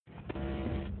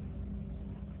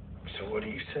So what do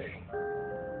you say?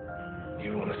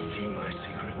 You want to see my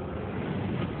secret?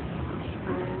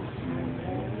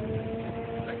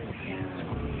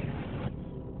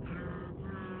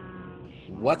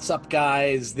 What's up,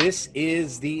 guys? This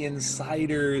is the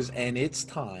Insiders, and it's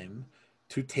time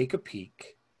to take a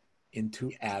peek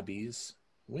into Abby's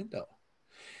window.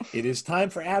 It is time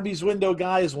for Abby's window,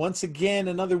 guys. Once again,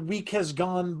 another week has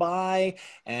gone by,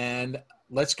 and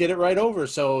let's get it right over.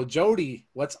 So, Jody,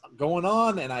 what's going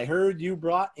on? And I heard you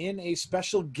brought in a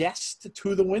special guest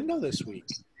to the window this week.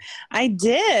 I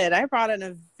did. I brought in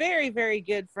a very, very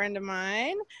good friend of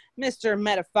mine, Mr.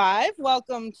 Meta5.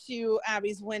 Welcome to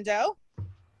Abby's window.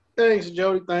 Thanks,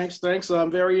 Jody. Thanks.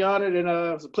 I'm very honored, and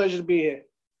it's a pleasure to be here.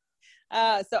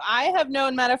 So I have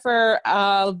known Meta for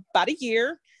about a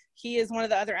year. He is one of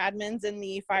the other admins in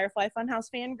the Firefly Funhouse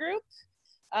fan group.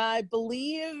 I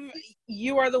believe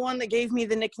you are the one that gave me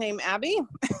the nickname Abby.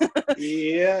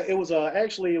 Yeah, it was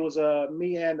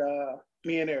me and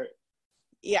Eric.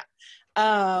 Yeah.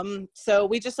 So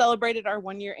we just celebrated our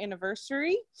 1-year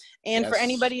anniversary. And for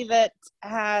anybody that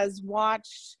has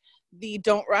watched the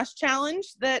Don't Rush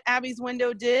challenge that Abby's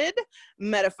window did,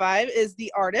 Meta5 is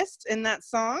the artist in that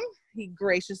song. He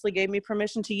graciously gave me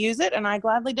permission to use it, and I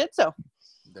gladly did so.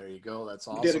 There you go. That's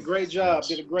awesome. You did a great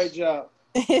job.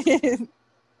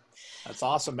 That's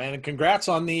awesome, man. And congrats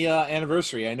on the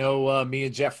anniversary. I know me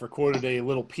and Jeff recorded a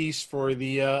little piece for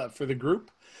the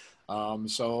group.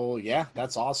 So yeah,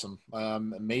 that's awesome.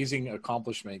 Amazing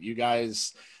accomplishment. You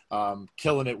guys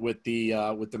killing it with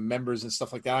the members and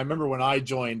stuff like that. I remember when I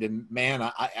joined, and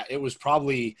man, it was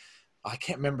probably, I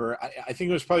can't remember. I think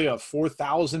it was probably about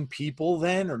 4,000 people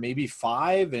then, or maybe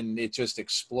 5, and it just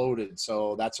exploded.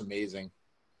 So that's amazing.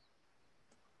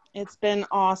 It's been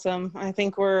awesome. I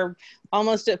think we're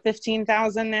almost at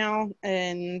 15,000 now,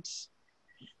 and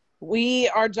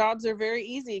our jobs are very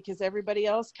easy because everybody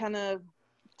else kind of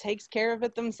takes care of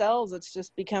it themselves. It's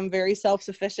just become very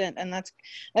self-sufficient, and that's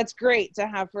great to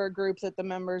have for a group that the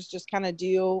members just kind of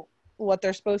do what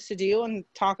they're supposed to do and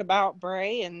talk about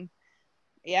Bray, and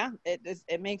yeah,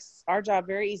 it makes our job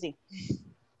very easy.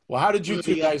 Well, how did you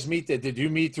two guys meet? Did you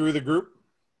meet through the group?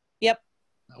 Yep.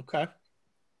 Okay.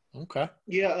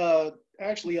 Yeah,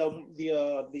 actually,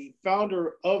 the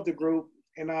founder of the group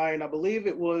and I believe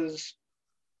it was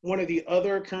one of the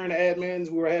other current admins,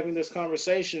 we were having this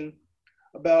conversation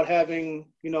about having,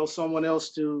 someone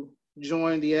else to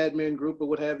join the admin group or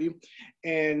what have you.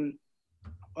 And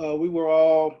we were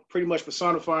all pretty much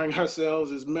personifying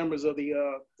ourselves as members of the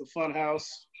fun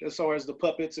house as far as the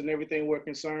puppets and everything were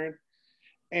concerned.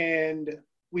 And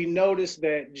we noticed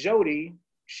that Jody,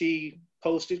 she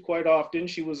posted quite often.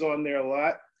 She was on there a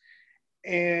lot.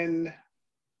 And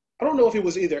I don't know if it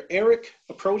was either Eric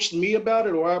approached me about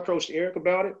it or I approached Eric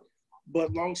about it.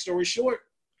 But long story short,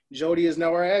 Jody is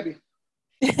now our Abby.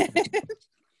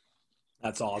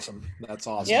 That's awesome. Yep.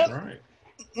 Right.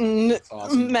 That's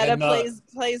awesome. Meta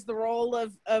plays the role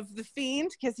of the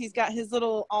Fiend because he's got his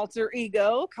little alter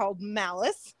ego called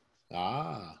Malice.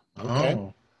 Ah, okay.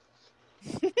 Oh.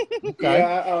 Okay.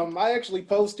 Yeah, I actually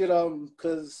posted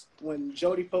because when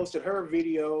Jody posted her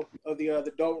video of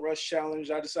the Don't Rush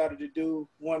challenge, I decided to do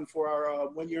one for our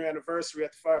 1-year anniversary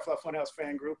at the Firefly Funhouse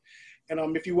fan group.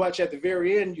 And if you watch at the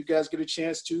very end, you guys get a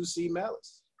chance to see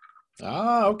Malice.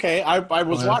 Ah, okay. I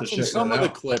was watching some of the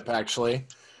clip actually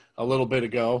a little bit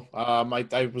ago.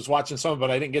 I was watching some, but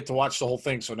I didn't get to watch the whole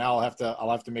thing. So now I'll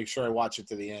have to make sure I watch it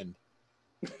to the end.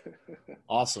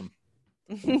 Awesome.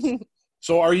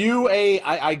 So are you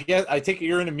I take it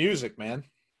you're into music, man?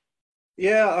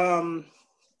 Yeah,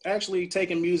 actually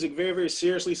taking music very, very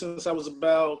seriously since I was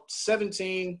about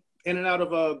 17, in and out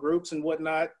of groups and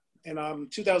whatnot. And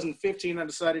 2015, I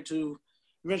decided to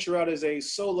venture out as a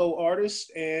solo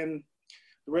artist, and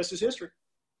the rest is history.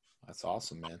 That's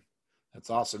awesome, man. That's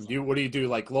awesome. What do you do,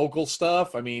 like local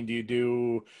stuff? I mean, do you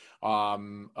do,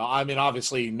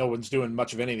 obviously no one's doing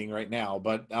much of anything right now,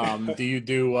 but do you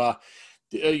do,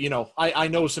 I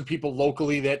know some people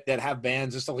locally that have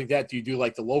bands and stuff like that. Do you do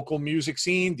like the local music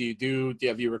scene?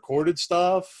 Have you recorded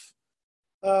stuff?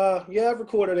 Yeah, I've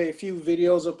recorded a few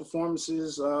videos of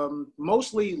performances,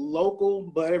 mostly local,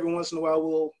 but every once in a while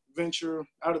we'll venture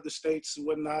out of the States and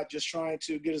whatnot, just trying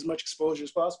to get as much exposure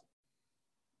as possible.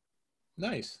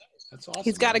 Nice. That's awesome.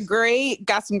 He's got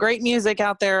some great music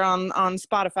out there on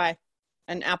Spotify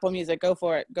and Apple Music. Go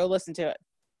for it. Go listen to it.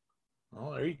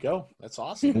 Oh, there you go. That's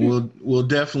awesome. We'll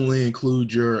definitely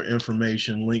include your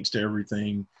information, links to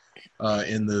everything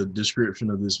in the description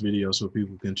of this video so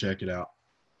people can check it out.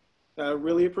 I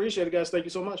really appreciate it, guys. Thank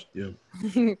you so much. Yeah.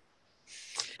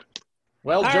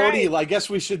 Well, All Jody, right. I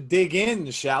guess we should dig in,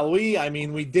 shall we? I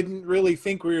mean, we didn't really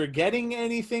think we were getting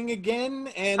anything again,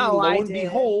 and Oh, lo I and did.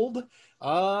 behold,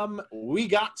 we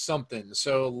got something.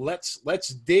 So let's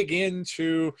dig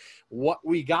into what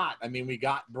we got. I mean, we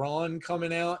got Braun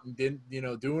coming out and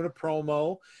doing a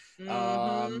promo,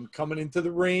 coming into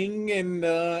the ring, and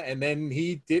then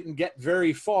he didn't get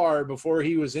very far before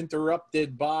he was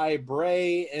interrupted by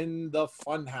Bray in the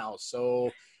Funhouse.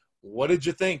 So, what did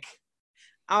you think?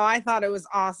 Oh, I thought it was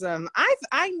awesome.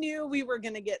 I knew we were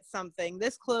going to get something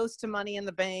this close to Money in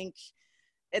the Bank.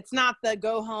 It's not the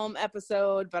go home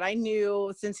episode, but I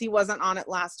knew since he wasn't on it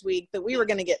last week that we were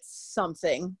going to get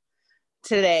something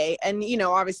today. And,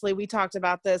 obviously we talked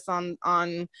about this on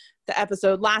the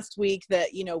episode last week that,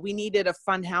 we needed a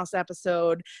Funhouse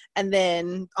episode. And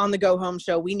then on the go home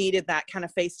show, we needed that kind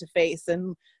of face to face.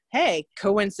 And hey,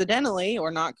 coincidentally or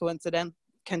not coincident,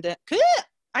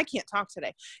 I can't talk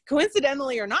today.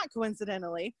 Coincidentally or not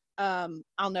coincidentally,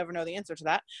 I'll never know the answer to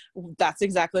that. That's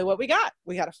exactly what we got.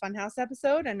 We got a Funhouse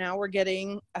episode, and now we're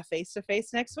getting a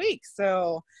face-to-face next week.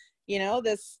 So,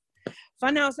 this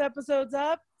Funhouse episode's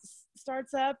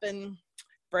starts up, and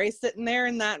Bray's sitting there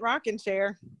in that rocking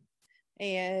chair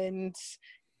and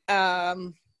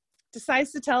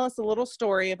decides to tell us a little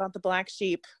story about the black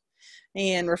sheep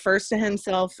and refers to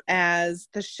himself as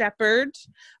the shepherd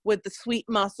with the sweet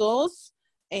muscles,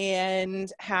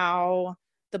 and how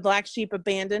the black sheep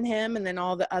abandoned him and then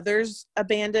all the others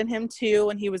abandoned him too,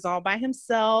 and he was all by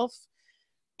himself.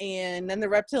 And then the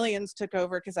reptilians took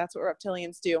over, because that's what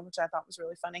reptilians do, which I thought was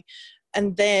really funny.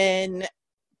 And then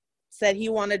said he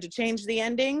wanted to change the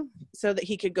ending so that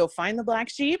he could go find the black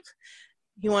sheep.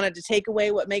 He wanted to take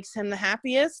away what makes him the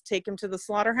happiest, take him to the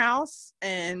slaughterhouse.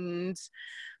 And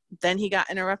then he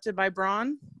got interrupted by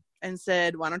Braun and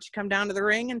said, "Why don't you come down to the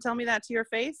ring and tell me that to your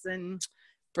face?" And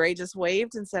Bray just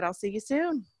waved and said, "I'll see you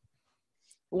soon."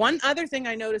 One other thing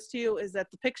I noticed too is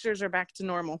that the pictures are back to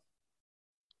normal.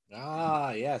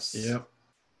 Ah, yes. Yep.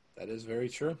 That is very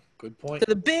true. Good point.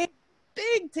 So the big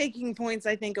taking points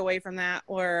I think away from that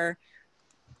were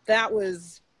that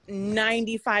was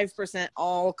 95%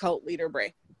 all cult leader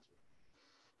Bray.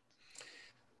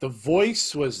 The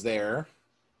voice was there.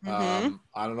 Mm-hmm.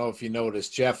 I don't know if you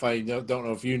noticed, Jeff. I don't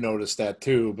know if you noticed that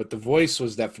too, but the voice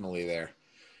was definitely there.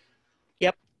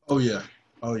 Yep. Oh yeah,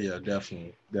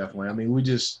 definitely. I mean,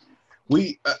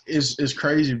 it's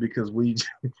crazy because we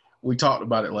talked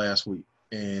about it last week,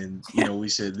 and we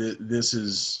said this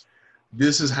is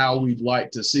how we'd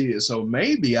like to see it. So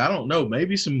maybe, I don't know,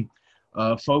 maybe some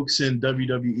folks in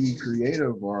WWE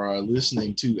Creative are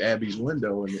listening to Abby's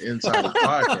Window and the Insider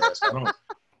Podcast. I don't.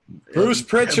 Bruce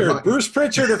Pritchard,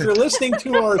 if you're listening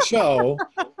to our show,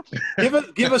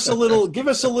 give us a little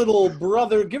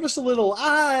brother, give us a little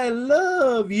 "I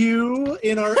love you"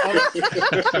 in our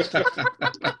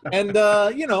and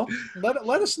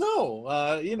let us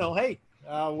know. Hey,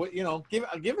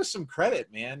 give us some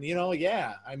credit, man.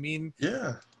 I mean,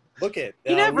 yeah. Look at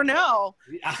you never know.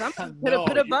 Something could have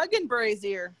put a bug in Bray's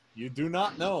ear. You do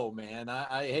not know, man.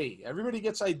 Hey, everybody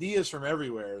gets ideas from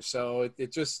everywhere. So I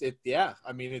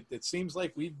mean, it seems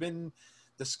like we've been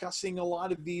discussing a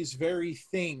lot of these very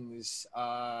things,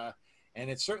 and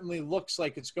it certainly looks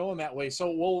like it's going that way.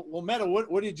 So, well, Meta,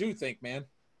 what did you think, man?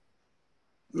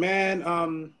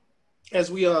 Man, as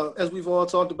we've all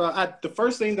talked about, the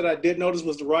first thing that I did notice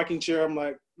was the rocking chair. I'm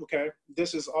like, okay,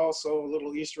 this is also a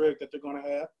little Easter egg that they're going to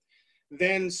have.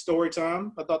 Then story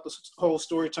time. I thought the whole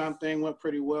story time thing went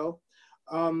pretty well.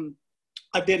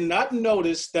 I did not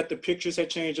notice that the pictures had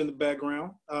changed in the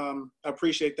background. I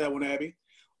appreciate that one, Abby.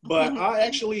 But I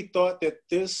actually thought that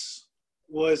this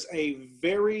was a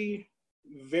very,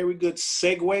 very good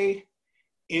segue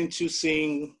into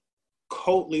seeing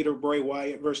cult leader Bray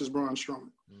Wyatt versus Braun Strowman.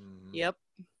 Yep.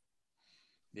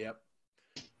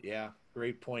 Yeah.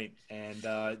 Great point. And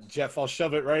Jeff, I'll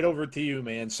shove it right over to you,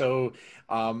 man. So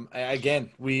again,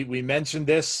 we mentioned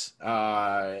this.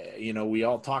 We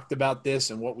all talked about this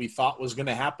and what we thought was going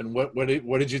to happen. What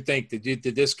did you think?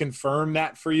 Did this confirm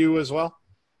that for you as well?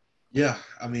 Yeah,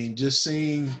 I mean, just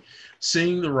seeing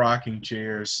the rocking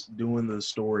chairs, doing the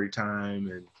story time,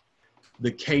 and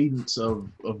the cadence of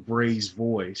Bray's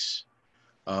voice,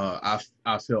 I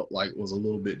felt like was a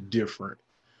little bit different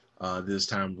this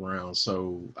time around.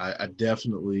 So I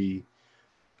definitely,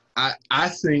 I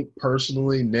think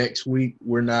personally next week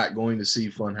we're not going to see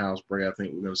Funhouse Bray. I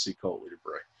think we're going to see Cult Leader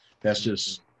Bray.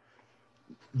 That's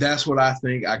what I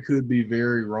think. I could be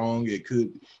very wrong.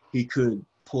 He could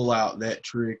pull out that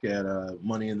trick at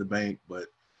Money in the Bank, but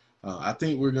I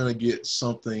think we're going to get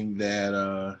something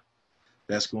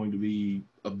that's going to be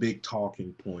a big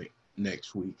talking point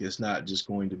next week. It's not just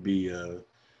going to be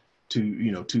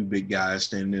two big guys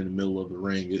standing in the middle of the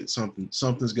ring. It's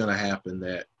something's going to happen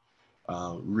that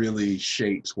really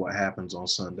shapes what happens on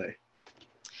Sunday.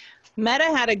 Meta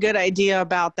had a good idea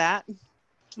about that.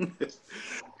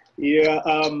 Yeah.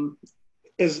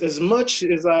 As much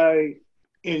as I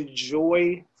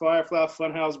enjoy Firefly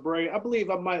Funhouse Bray, I believe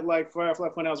I might like Firefly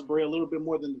Funhouse Bray a little bit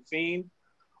more than The Fiend,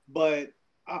 but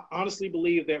I honestly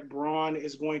believe that Braun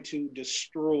is going to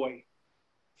destroy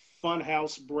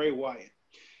Funhouse Bray Wyatt.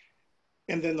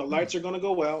 And then the lights are going to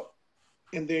go out,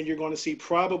 and then you're going to see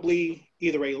probably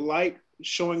either a light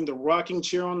showing the rocking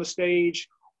chair on the stage,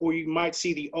 or you might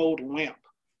see the old lamp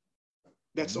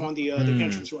that's on the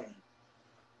entrance ramp.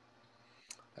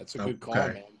 That's a good call,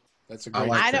 man. That's a great.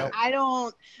 I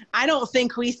don't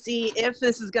think we see, if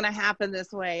this is going to happen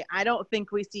this way, I don't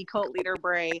think we see Cult Leader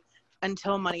Bray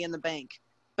until Money in the Bank.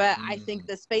 But I think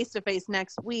this face-to-face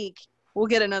next week, we'll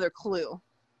get another clue.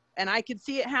 And I could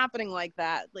see it happening like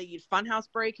that. Like, Funhouse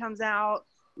Bray comes out.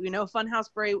 We know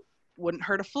Funhouse Bray wouldn't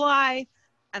hurt a fly.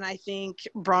 And I think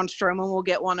Braun Strowman will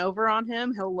get one over on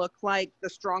him. He'll look like the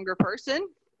stronger person.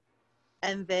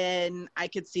 And then I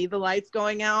could see the lights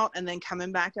going out and then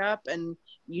coming back up. And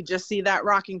you just see that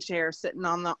rocking chair sitting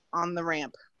on the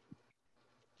ramp.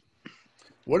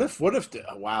 What if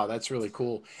wow, that's really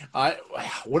cool.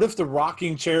 What if the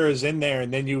rocking chair is in there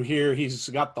and then you hear he's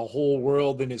got the whole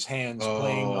world in his hands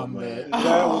playing on the.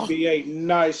 That would be a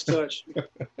nice touch.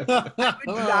 I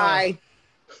would die.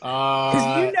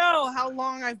 Because you know how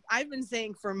long I've been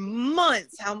saying for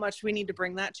months how much we need to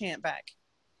bring that chant back.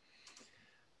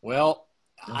 Well,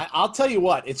 I'll tell you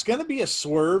what, it's going to be a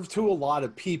swerve to a lot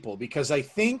of people, because I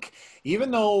think, even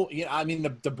though,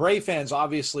 the Bray fans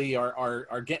obviously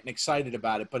are getting excited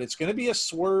about it, but it's going to be a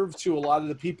swerve to a lot of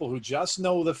the people who just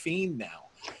know The Fiend now,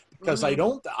 because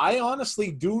I honestly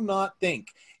do not think,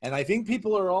 and I think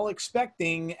people are all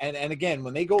expecting, and again,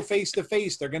 when they go face to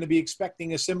face, they're going to be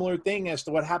expecting a similar thing as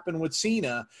to what happened with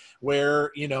Cena,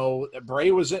 where, Bray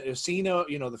was Cena,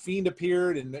 The Fiend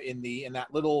appeared in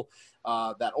that little,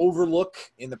 that overlook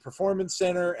in the Performance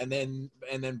Center, and then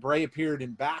Bray appeared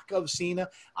in back of Cena.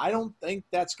 I don't think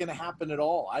that's going to happen at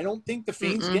all. I don't think The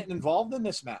Fiend's getting involved in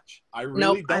this match. I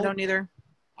really don't. I don't either.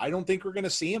 I don't think we're going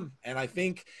to see him, and I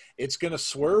think it's going to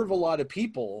swerve a lot of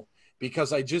people,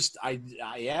 because I just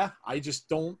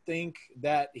don't think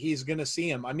that he's going to see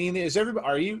him. I mean,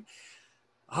 are you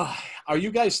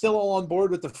guys still all on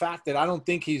board with the fact that I don't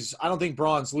think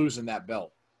Braun's losing that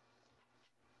belt?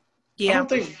 Yeah.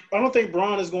 I don't think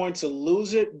Braun is going to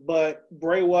lose it, but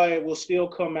Bray Wyatt will still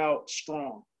come out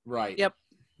strong. Right. Yep.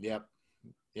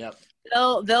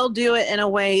 They'll do it in a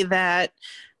way that,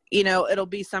 it'll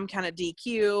be some kind of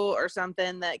DQ or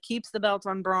something that keeps the belt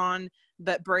on Braun,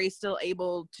 but Bray's still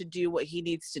able to do what he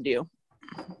needs to do.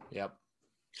 Yep.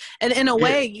 And in a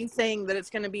way, you saying that it's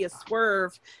going to be a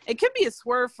swerve, it could be a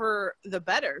swerve for the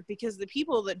better, because the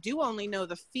people that do only know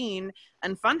The Fiend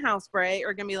and Funhouse Bray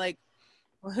are going to be like,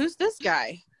 well, who's this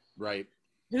guy? Right.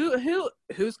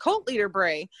 Who's Cult Leader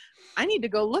Bray? I need to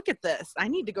go look at this. I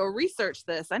need to go research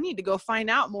this. I need to go find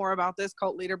out more about this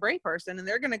Cult Leader Bray person. And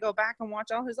they're going to go back and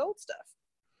watch all his old stuff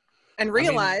and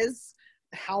realize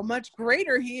how much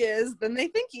greater he is than they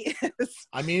think he is.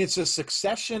 I mean, it's a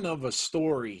succession of a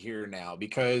story here now,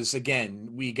 because again,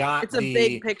 it's a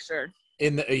big picture.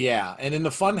 And in the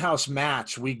Funhouse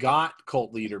match, we got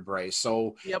Cult Leader Bray.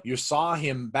 So you saw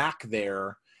him back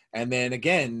there. And then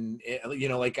again,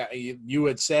 like you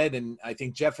had said, and I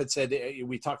think Jeff had said,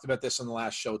 we talked about this on the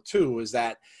last show too, is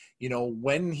that,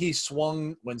 when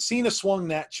Cena swung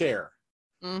that chair,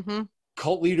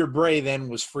 Cult Leader Bray then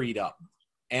was freed up.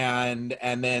 And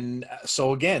then,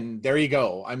 so again, there you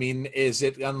go. I mean, is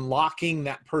it unlocking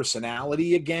that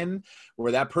personality again,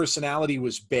 where that personality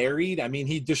was buried? I mean,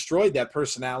 he destroyed that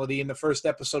personality in the first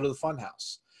episode of the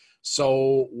Funhouse.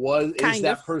 So is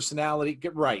that personality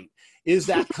right? Is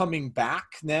that coming back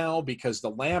now because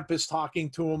the lamp is talking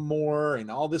to him more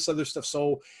and all this other stuff?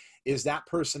 So is that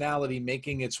personality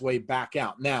making its way back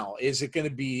out? Now, is it going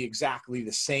to be exactly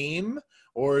the same,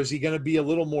 or is he going to be a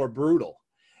little more brutal?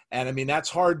 And I mean,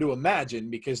 that's hard to imagine,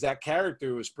 because that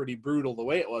character was pretty brutal the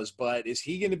way it was, but is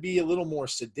he going to be a little more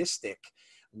sadistic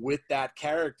with that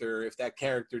character if that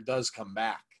character does come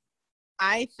back?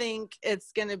 I think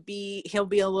he'll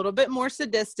be a little bit more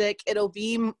sadistic. It'll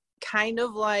be kind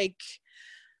of like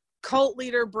Cult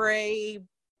Leader Bray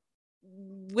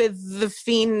with The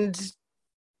Fiend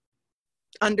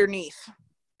underneath,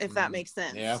 if that makes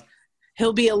sense. Yeah.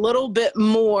 He'll be a little bit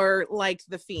more like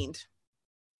The Fiend,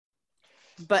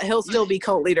 but he'll still be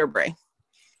Cult Leader Bray.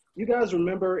 You guys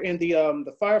remember in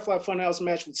the Firefly Funhouse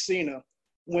match with Cena,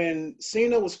 when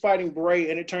Cena was fighting Bray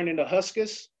and it turned into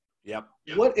Huskus? Yep.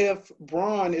 What if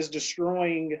Braun is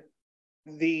destroying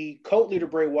the cult leader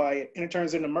Bray Wyatt and it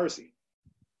turns into Mercy?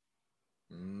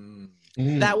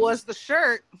 That was the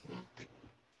shirt.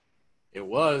 It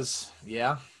was.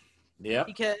 Yeah. Yep.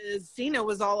 Because Cena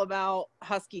was all about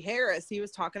Husky Harris. He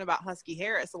was talking about Husky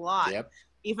Harris a lot. Yep.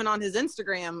 Even on his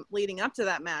Instagram leading up to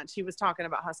that match, he was talking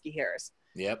about Husky Harris.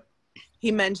 Yep.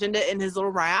 He mentioned it in his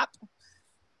little rap.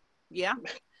 Yeah.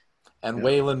 And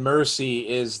Waylon Mercy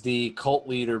is the cult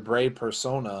leader Bray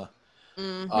persona.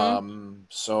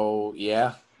 So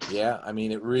yeah. I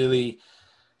mean, it really,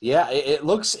 it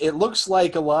looks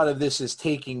like a lot of this is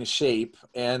taking shape.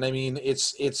 And I mean,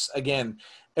 it's again,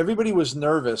 everybody was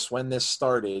nervous when this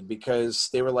started because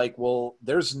they were like, well,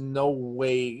 there's no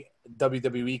way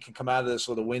WWE can come out of this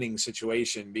with a winning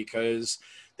situation because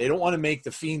they don't want to make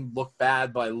the Fiend look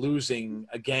bad by losing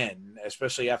again,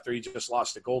 especially after he just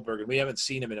lost to Goldberg. And we haven't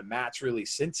seen him in a match really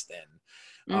since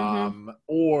then.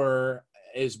 Or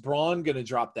is Braun going to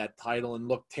drop that title and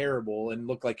look terrible and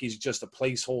look like he's just a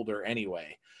placeholder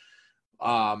anyway?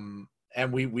 And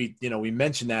we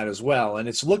mentioned that as well. And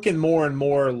it's looking more and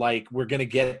more like we're going to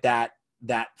get that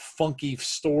funky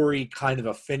story kind of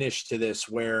a finish to this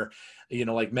where,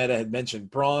 like Meta had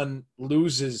mentioned, Braun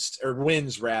loses or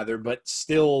wins rather, but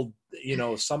still,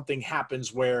 something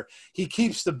happens where he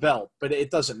keeps the belt, but it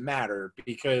doesn't matter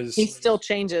because he still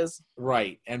changes.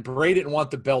 Right. And Bray didn't want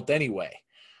the belt anyway.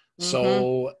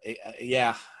 So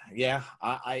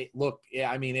I look,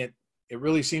 I mean, it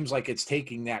really seems like it's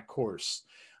taking that course.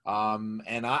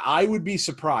 And I would be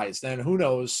surprised, and who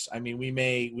knows? I mean, we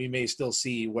may still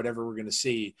see whatever we're going to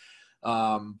see.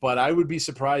 But I would be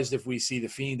surprised if we see the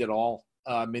Fiend at all,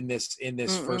 in this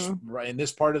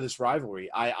part of this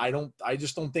rivalry. I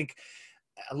just don't think,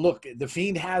 look, the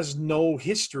Fiend has no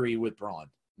history with Braun.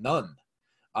 None.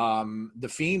 The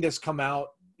Fiend has come out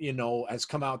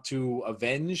to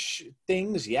avenge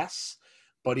things. Yes,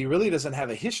 but he really doesn't have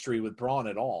a history with Braun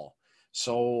at all.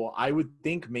 So I would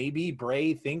think maybe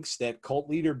Bray thinks that cult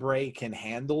leader Bray can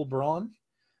handle Braun,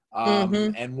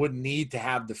 and wouldn't need to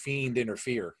have the Fiend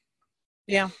interfere.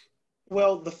 Yeah.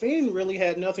 Well, the Fiend really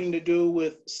had nothing to do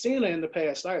with Cena in the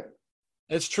past either.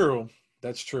 That's true.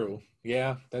 That's true.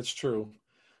 Yeah, that's true.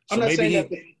 So I'm not saying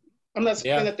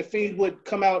that the Fiend would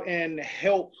come out and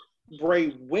help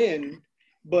Bray win,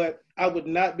 but I would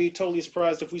not be totally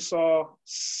surprised if we saw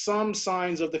some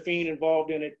signs of the Fiend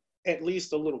involved in it, at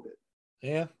least a little bit.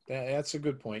 Yeah, that's a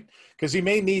good point. Because he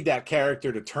may need that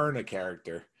character to turn a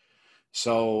character.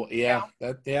 So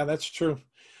that's true.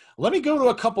 Let me go to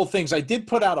a couple things. I did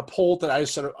put out a poll that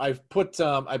I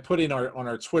put in on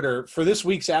our Twitter for this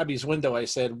week's Abby's Window. I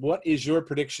said, what is your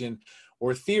prediction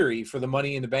or theory for the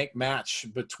Money in the Bank match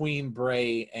between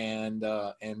Bray and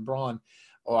Braun?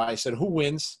 Oh, I said, who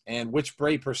wins and which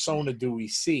Bray persona do we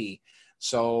see?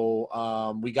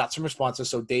 So we got some responses.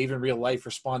 So Dave in real life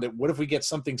responded, what if we get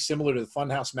something similar to the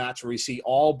Funhouse match where we see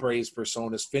all Bray's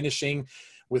personas finishing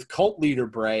with cult leader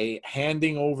Bray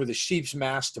handing over the sheep's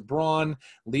mask to Braun,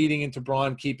 leading into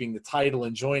Braun keeping the title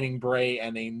and joining Bray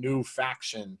and a new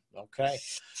faction. Okay.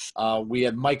 We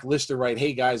had Mike Lister write,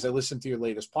 hey guys, I listened to your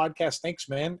latest podcast. Thanks,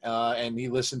 man. And he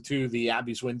listened to the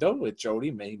Abby's Window with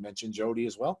Jody. He mentioned Jody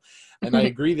as well. And I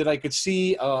agree that I could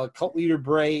see cult leader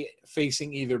Bray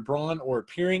facing either Braun or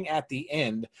appearing at the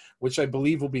end, which I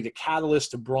believe will be the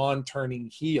catalyst to Braun turning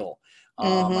heel.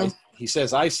 He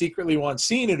says, I secretly want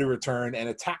Cena to return and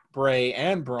attack Bray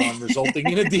and Braun, resulting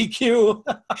in a DQ.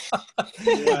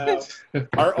 Wow.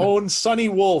 Our own Sunny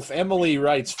Wolf, Emily,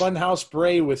 writes, Funhouse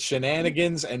Bray with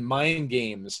shenanigans and mind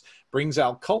games. Brings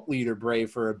out cult leader Bray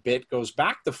for a bit, goes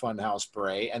back to Funhouse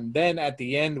Bray, and then at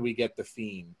the end we get the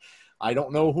Fiend. I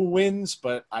don't know who wins,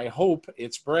 but I hope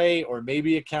it's Bray or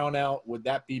maybe a count out. Would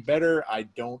that be better? I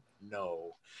don't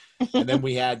know. And then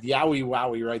we had Yowie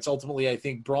Wowie writes, ultimately, I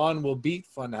think Braun will beat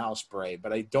Funhouse Bray,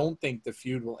 but I don't think the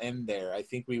feud will end there. I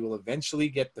think we will eventually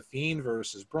get the Fiend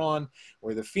versus Braun,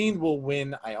 where the Fiend will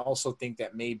win. I also think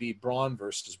that maybe Braun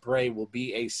versus Bray will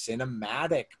be a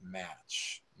cinematic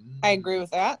match. I agree with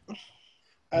that.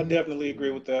 I definitely agree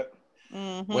with that.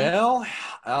 Well,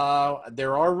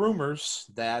 there are rumors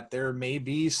that there may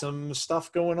be some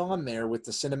stuff going on there with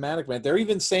the cinematic match. They're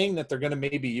even saying that they're going to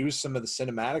maybe use some of the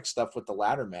cinematic stuff with the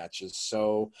ladder matches.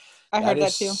 So I heard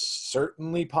that too.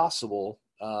 Certainly possible.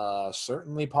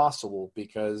 Certainly possible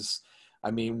because,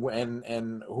 I mean,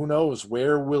 and who knows,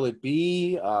 where will it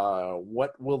be?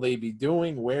 What will they be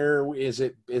doing? Where is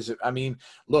it? I mean,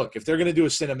 look, if they're going to do a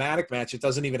cinematic match, it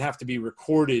doesn't even have to be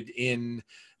recorded in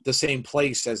the same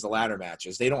place as the ladder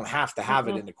matches. They don't have to have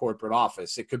it in the corporate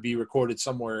office. It could be recorded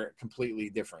somewhere completely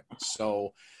different.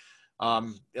 So,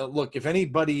 look, if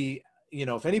anybody, you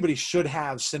know, if anybody should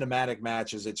have cinematic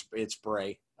matches, it's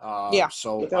Bray. Yeah.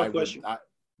 So Without question.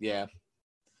 yeah.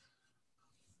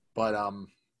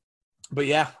 But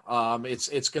yeah,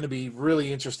 it's going to be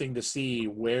really interesting to see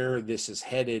where this is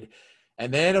headed.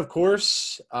 And then, of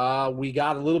course, we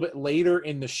got a little bit later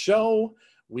in the show,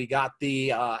 we got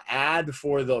the ad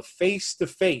for the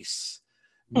face-to-face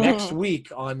next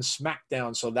week on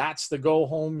SmackDown. So that's the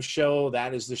go-home show.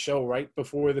 That is the show right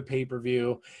before the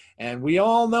pay-per-view. And we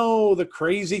all know the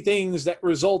crazy things that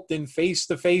result in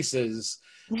face-to-faces.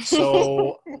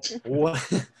 So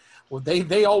well,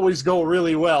 they always go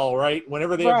really well, right?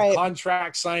 Whenever they have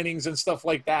contract signings and stuff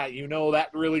like that, you know,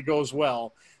 that really goes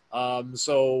well.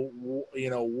 So, you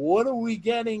know, what are we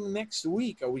getting next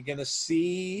week? Are we going to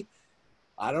see,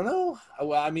 I don't know.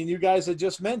 Well, I mean, you guys had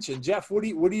just mentioned, Jeff, what do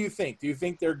you think? Do you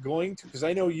think they're going to, because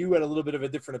I know you had a little bit of a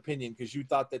different opinion because you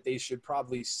thought that they should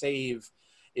probably save,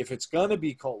 if it's going to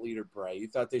be Cult Leader Bray, you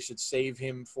thought they should save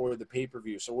him for the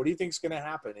pay-per-view. So what do you think is going to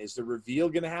happen? Is the reveal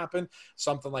going to happen?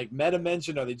 Something like Meta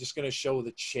mentioned, are they just going to show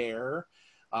the chair?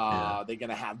 Are they going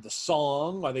to have the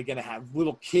song? Are they going to have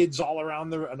little kids all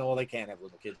around the – no, they can't have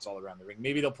little kids all around the ring.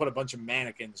 Maybe they'll put a bunch of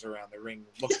mannequins around the ring.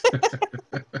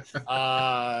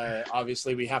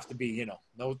 Obviously, we have to be, you know,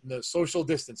 no social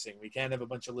distancing. We can't have a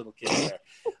bunch of little kids there.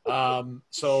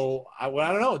 So I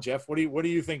don't know, Jeff. What do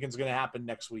you think is going to happen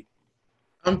next week?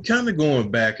 I'm kind of going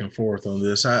back and forth on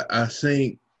this. I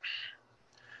think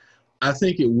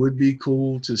it would be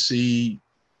cool to see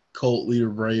Cult Leader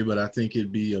Bray, but I think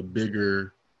it'd be a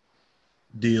bigger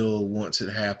deal once it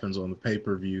happens on the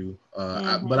pay-per-view.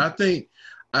 But I think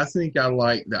I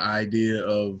like the idea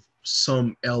of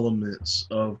some elements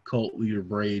of Cult Leader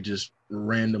Bray just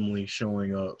randomly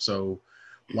showing up. So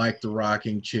like the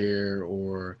rocking chair,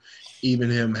 or even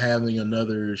him having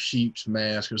another sheep's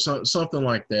mask or something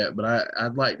like that. But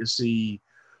I'd like to see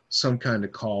some kind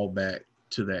of callback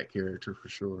to that character for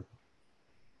sure.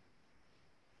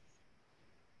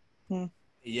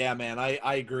 Yeah, man,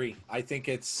 I agree. I think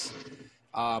it's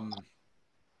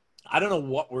I don't know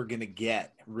what we're going to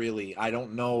get, really. I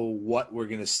don't know what we're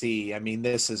going to see. I mean,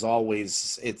 this is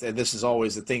always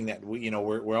the thing that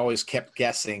we're always kept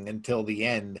guessing until the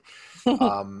end.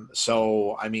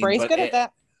 So I mean, Bray's good at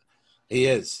that. He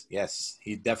is. Yes,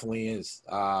 he definitely is.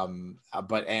 You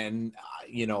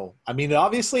know, I mean,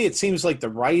 obviously it seems like the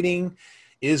writing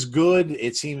is good.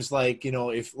 It seems like, you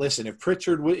know, if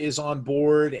Pritchard is on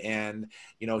board, and,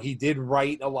 you know, he did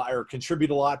write a lot or contribute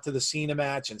a lot to the Cena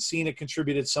match, and Cena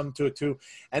contributed some to it too.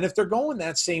 And if they're going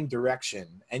that same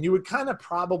direction, and you would kind of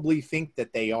probably think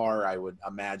that they are, I would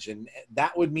imagine,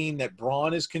 that would mean that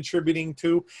Braun is contributing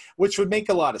too, which would make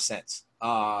a lot of sense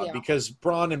because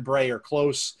Braun and Bray are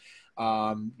close.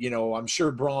 You know, I'm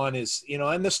sure Braun is, you know,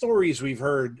 and the stories we've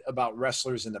heard about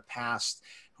wrestlers in the past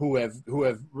who have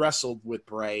wrestled with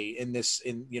Bray in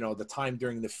you know, the time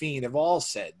during the Fiend have all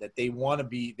said that they want to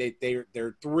be,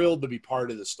 they're thrilled to be part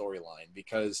of the storyline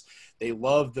because they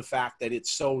love the fact that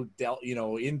it's so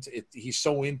he's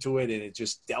so into it, and it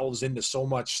just delves into so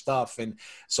much stuff, and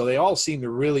so they all seem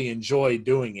to really enjoy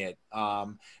doing it.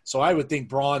 So I would think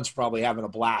Braun's probably having a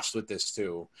blast with this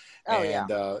too. I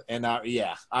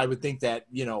would think that,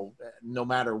 you know, no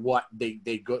matter what they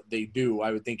do,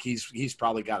 I would think he's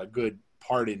probably got a good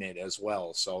part in it as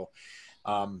well. So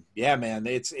yeah, man,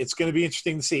 it's going to be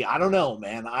interesting to see. I don't know,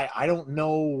 man. I don't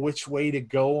know which way to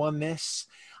go on this.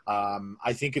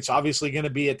 I think it's obviously going to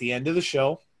be at the end of the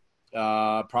show,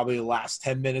 probably the last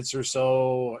 10 minutes or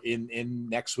so in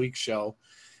next week's show.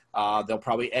 They'll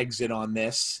probably exit on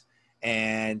this.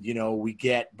 And, you know, we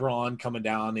get Braun coming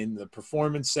down in the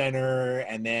Performance Center,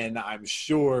 and then I'm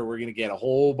sure we're going to get a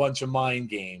whole bunch of mind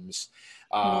games.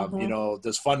 You know,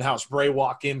 does Funhouse Bray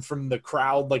walk in from the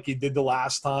crowd like he did the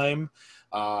last time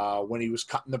when he was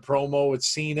cutting the promo with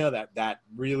Cena, that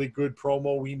really good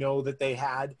promo we know that they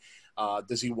had?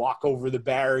 Does he walk over the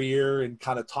barrier and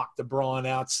kind of talk to Braun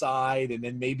outside? And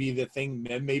then maybe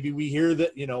we hear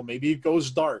that, you know, maybe it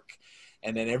goes dark.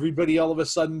 And then everybody all of a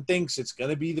sudden thinks it's going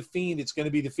to be the Fiend. It's going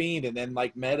to be the Fiend. And then,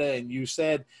 like Meta and you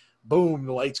said, boom,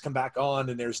 the lights come back on,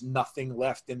 and there's nothing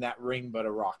left in that ring but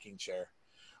a rocking chair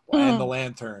and the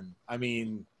lantern. I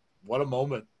mean, what a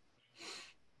moment.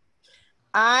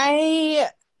 I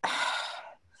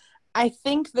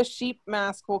think the sheep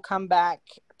mask will come back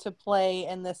to play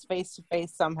in this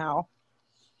face-to-face somehow.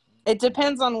 It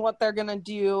depends on what they're going to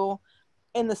do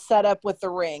in the setup with the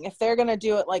ring. If they're going to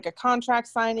do it like a contract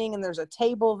signing and there's a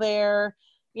table there,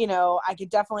 you know, I could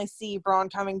definitely see Braun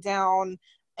coming down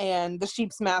and the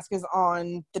sheep's mask is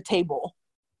on the table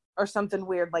or something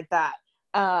weird like that.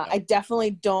 I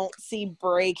definitely don't see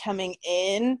Bray coming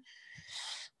in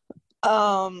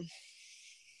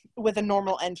with a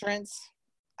normal entrance.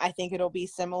 I think it'll be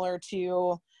similar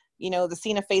to, the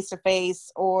Cena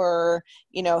face-to-face, or,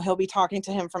 he'll be talking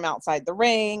to him from outside the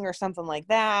ring or something like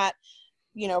that.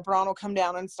 Braun will come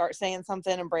down and start saying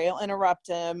something and Bray will interrupt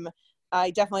him.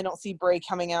 I definitely don't see Bray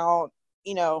coming out,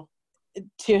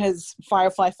 to his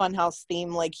Firefly Funhouse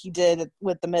theme like he did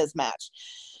with the Miz match.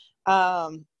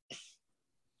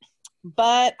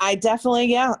 But I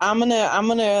definitely, I'm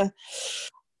gonna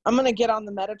get on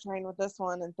the meta train with this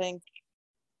one and think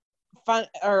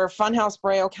Funhouse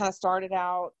Bray will kind of start it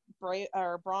out.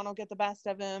 Braun will get the best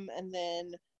of him, and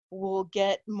then we'll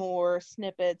get more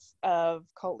snippets of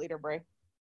Cult Leader Bray.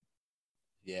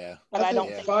 Yeah, but I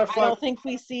don't think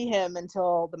we see him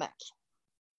until the match.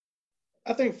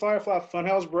 I think Firefly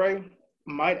Funhouse Bray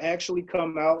might actually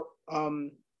come out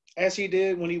as he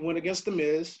did when he went against The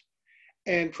Miz,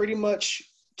 and pretty much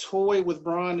toy with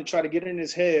Braun to try to get in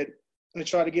his head and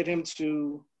try to get him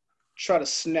to try to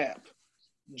snap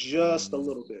just a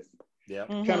little bit. Yeah.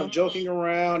 Kind of joking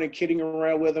around and kidding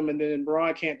around with him, and then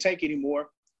Braun can't take anymore.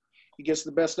 He gets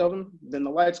the best of him, then the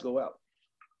lights go out.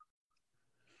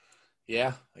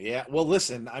 Yeah. Well,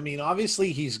 listen, I mean,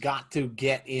 obviously he's got to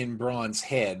get in Braun's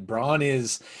head.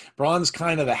 Braun's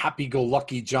kind of the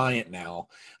happy-go-lucky giant now.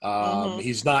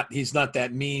 He's not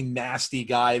that mean, nasty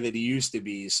guy that he used to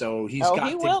be. So he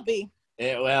will be.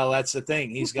 Well, that's the thing.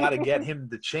 He's got to get him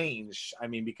to change. I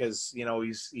mean, because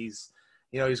he's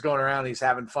going around, he's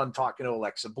having fun talking to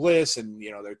Alexa Bliss, and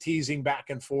they're teasing back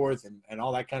and forth and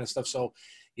all that kind of stuff. So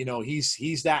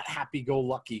he's that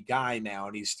happy-go-lucky guy now,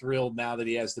 and he's thrilled now that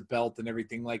he has the belt and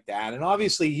everything like that. And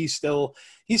obviously he's still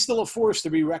a force to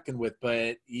be reckoned with,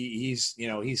 but he's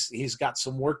got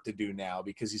some work to do now,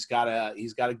 because he's got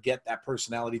to get that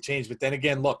personality change. But then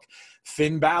again, look,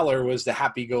 Finn Balor was the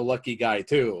happy-go-lucky guy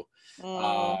too.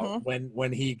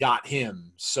 When he got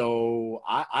him. So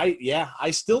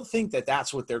I still think that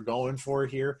that's what they're going for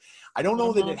here. I don't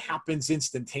know that it happens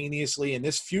instantaneously, and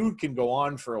this feud can go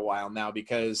on for a while now,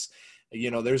 because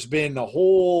there's been a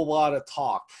whole lot of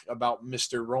talk about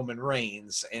Mr. Roman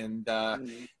Reigns, and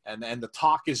the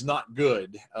talk is not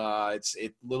good. It's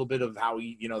a little bit of how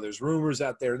there's rumors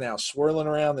out there now swirling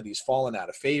around that he's fallen out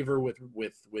of favor with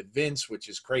Vince, which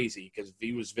is crazy, because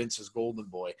he was Vince's golden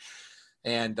boy.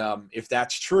 And if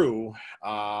that's true,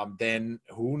 then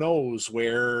who knows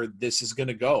where this is going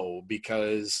to go,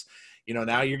 because,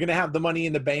 now you're going to have the Money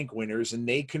in the Bank winners, and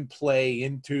they can play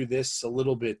into this a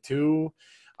little bit too.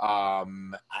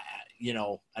 And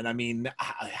I mean,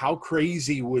 how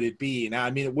crazy would it be? Now,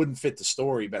 I mean, it wouldn't fit the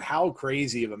story, but how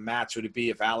crazy of a match would it be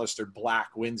if Aleister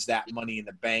Black wins that Money in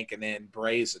the Bank and then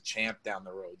Bray is a champ down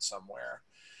the road somewhere?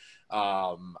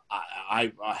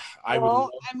 I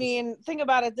mean, think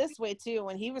about it this way too.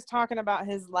 When he was talking about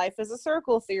his life as a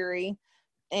circle theory,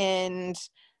 and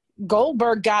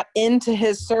Goldberg got into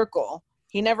his circle,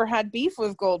 he never had beef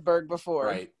with Goldberg before.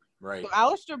 Right. So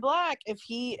Aleister Black, if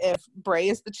Bray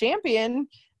is the champion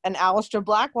and Aleister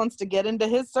Black wants to get into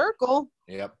his circle,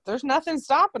 there's nothing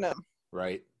stopping him.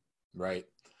 Right.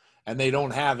 And they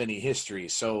don't have any history.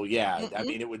 So, I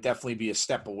mean, it would definitely be a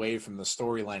step away from the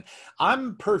storyline.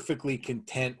 I'm perfectly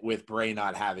content with Bray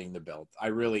not having the belt. I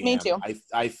really am. Me too.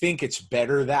 I think it's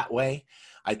better that way.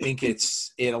 I think it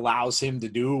allows him to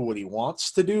do what he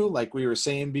wants to do. Like we were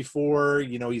saying before,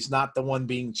 he's not the one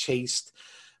being chased.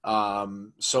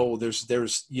 So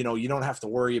there's you don't have to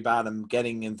worry about him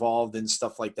getting involved in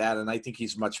stuff like that. And I think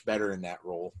he's much better in that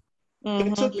role.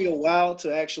 It took me a while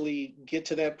to actually get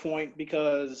to that point,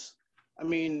 because, I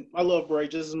mean, I love Bray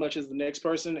just as much as the next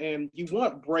person, and you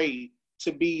want Bray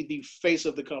to be the face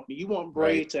of the company. You want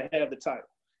Bray to have the title.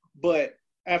 But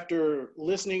after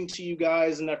listening to you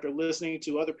guys and after listening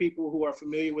to other people who are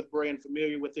familiar with Bray and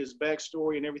familiar with his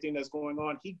backstory and everything that's going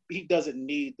on, he doesn't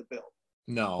need the belt.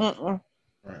 No.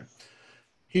 Right.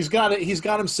 He's got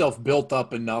himself built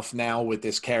up enough now with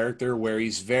this character where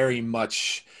he's very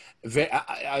much –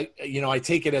 I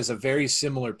take it as a very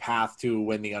similar path to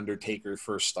when The Undertaker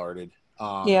first started.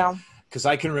 Because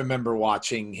I can remember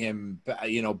watching him,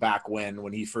 back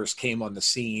when he first came on the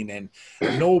scene, and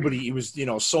he was,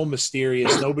 so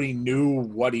mysterious. Nobody knew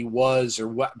what he was or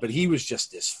what, but he was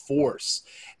just this force,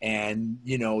 and,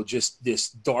 just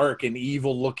this dark and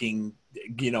evil looking,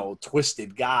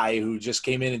 twisted guy who just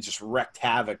came in and just wrecked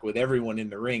havoc with everyone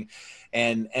in the ring.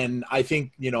 And I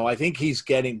think,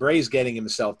 Bray's getting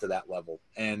himself to that level,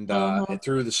 and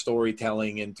through the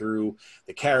storytelling and through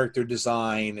the character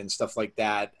design and stuff like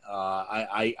that,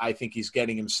 I think he's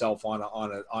getting himself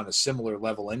on a similar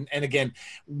level. And again,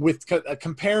 with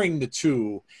comparing the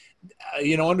two,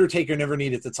 Undertaker never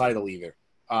needed the title either.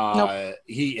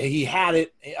 He had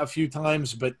it a few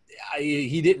times, but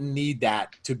he didn't need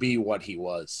that to be what he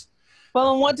was.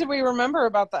 Well, and what did we remember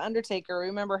about The Undertaker? We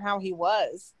remember how he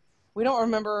was. We don't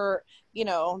remember,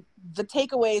 the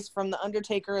takeaways from The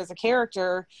Undertaker as a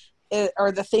character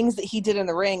are the things that he did in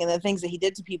the ring and the things that he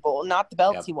did to people, not the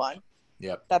belts he won.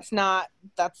 Yep.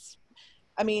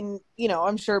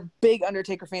 I'm sure big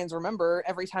Undertaker fans remember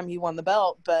every time he won the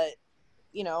belt, but,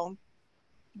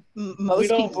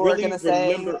 most people are going to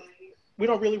say. We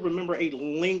don't really remember a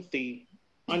lengthy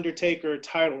Undertaker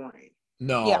title reign.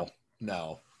 No.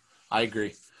 I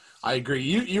agree.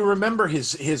 You remember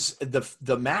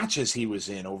the matches he was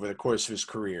in over the course of his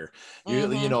career.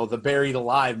 The buried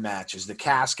alive matches, the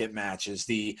casket matches,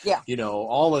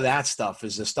 all of that stuff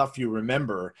is the stuff you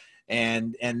remember,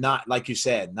 and not, like you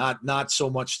said, not so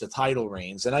much the title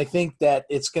reigns. And I think that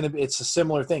it's a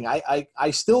similar thing.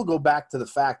 I still go back to the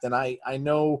fact, and I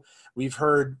know we've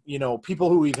heard, people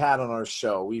who we've had on our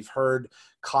show, we've heard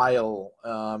Kyle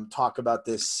talk about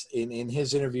this in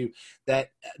his interview,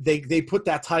 that they put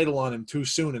that title on him too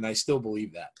soon, and I still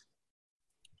believe that.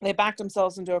 They backed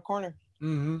themselves into a corner.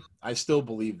 Mm-hmm. I still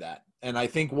believe that. And I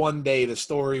think one day the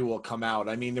story will come out.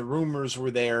 I mean, the rumors were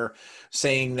there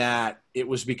saying that it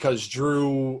was because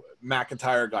Drew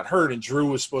McIntyre got hurt, and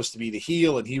Drew was supposed to be the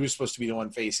heel, and he was supposed to be the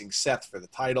one facing Seth for the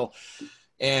title.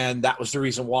 And that was the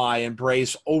reason why. And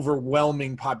Bray's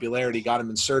overwhelming popularity got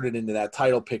him inserted into that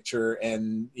title picture.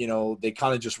 And, they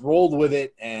kind of just rolled with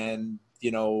it, and,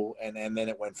 and then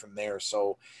it went from there.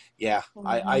 So, yeah,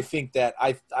 I think that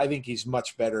I think he's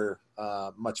much better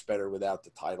without the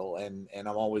title. And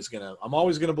I'm always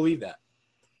gonna believe that.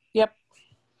 Yep.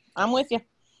 I'm with you.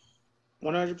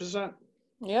 100%.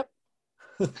 Yep.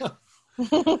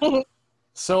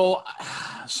 So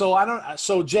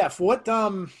Jeff, what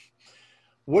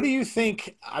do you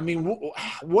think? I mean,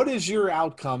 what is your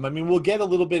outcome? I mean, we'll get a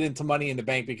little bit into Money in the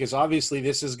Bank, because obviously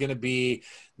this is going to be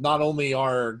not only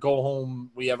our go home.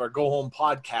 We have our go home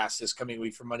podcast this coming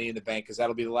week for Money in the Bank, because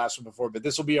that'll be the last one before. But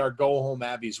this will be our go home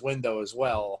Abby's window as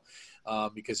well,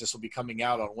 because this will be coming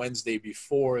out on Wednesday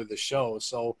before the show.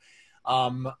 So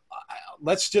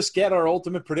let's just get our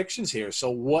ultimate predictions here.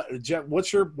 So Jeff,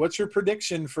 what's your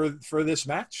prediction for this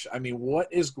match? I mean, what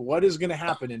is going to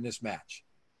happen in this match?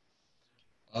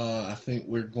 I think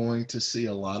we're going to see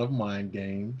a lot of mind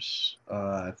games.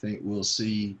 I think we'll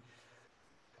see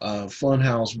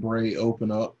Funhouse Bray open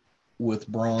up with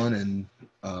Braun, and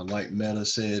like Meta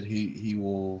said, he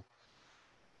will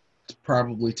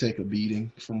probably take a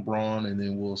beating from Braun, and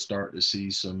then we'll start to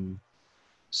see some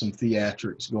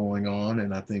theatrics going on,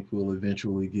 and I think we'll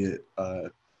eventually get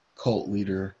cult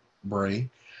leader Bray.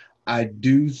 I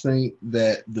do think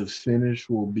that the finish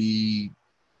will be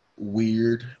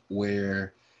weird,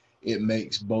 where it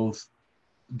makes both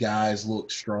guys look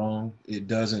strong. It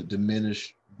doesn't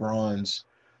diminish Braun's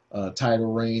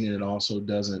title reign, and it also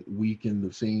doesn't weaken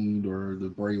the Fiend or the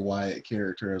Bray Wyatt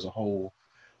character as a whole.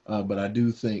 But I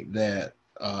do think that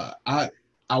I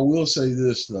will say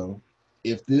this, though.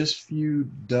 If this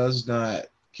feud does not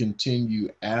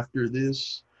continue after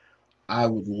this, I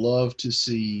would love to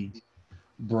see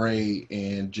Bray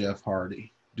and Jeff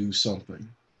Hardy do something.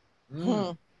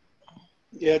 Mm.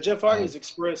 Yeah, Jeff Hardy's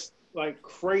expressed like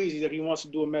crazy that he wants to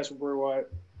do a match with Bray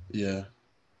Wyatt. Yeah.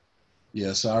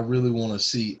 Yeah, so I really want to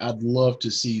see, I'd love to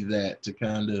see that, to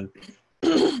kind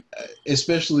of,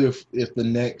 especially if the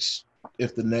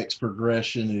next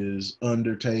progression is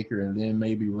Undertaker and then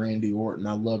maybe Randy Orton.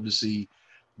 I'd love to see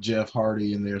Jeff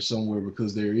Hardy in there somewhere,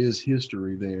 because there is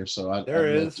history there. So I'd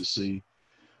love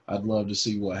to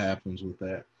see what happens with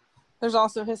that. There's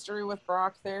also history with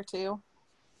Brock there too.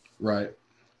 Right.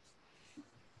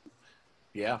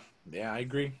 Yeah, I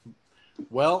agree.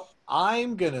 Well,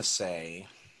 I'm going to say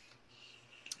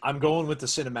I'm going with the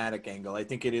cinematic angle. I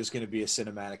think it is going to be a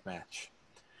cinematic match.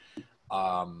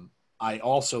 I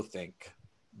also think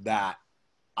that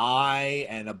I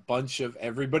and a bunch of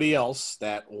everybody else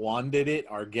that wanted it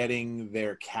are getting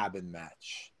their cabin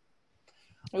match.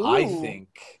 Ooh. I think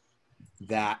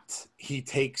that he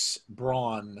takes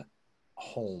Braun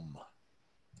home.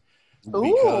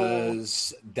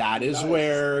 Because that is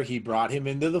where he brought him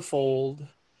into the fold.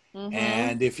 Mm-hmm.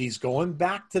 And if he's going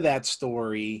back to that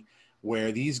story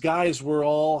where these guys were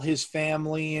all his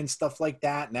family and stuff like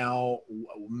that, now,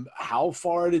 how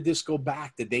far did this go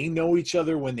back? Did they know each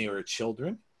other when they were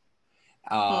children?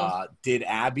 Did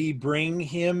Abby bring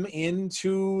him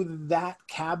into that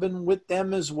cabin with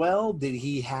them as well? Did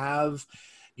he have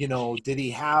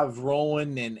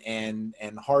Rowan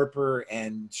and Harper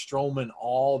and Strowman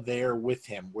all there with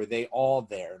him? Were they all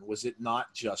there? And was it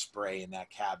not just Bray in that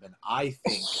cabin? I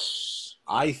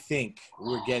I think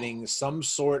we're getting some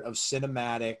sort of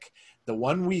cinematic, the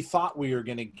one we thought we were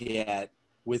going to get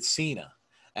with Cena,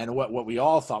 and what we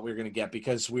all thought we were going to get,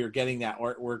 because we were getting that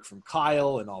artwork from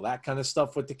Kyle and all that kind of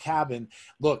stuff with the cabin.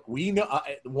 Look, we know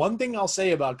one thing I'll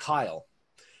say about Kyle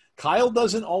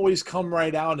doesn't always come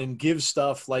right out and give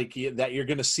stuff like that you're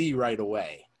going to see right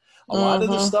away. A lot of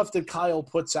the stuff that Kyle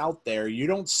puts out there, you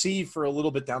don't see for a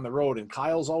little bit down the road. And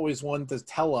Kyle's always one to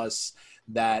tell us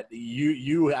that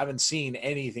you haven't seen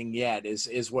anything yet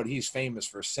is what he's famous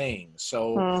for saying.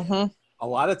 So a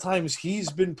lot of times he's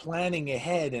been planning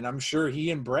ahead, and I'm sure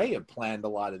he and Bray have planned a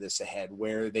lot of this ahead,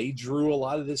 where they drew a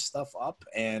lot of this stuff up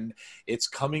and it's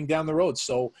coming down the road.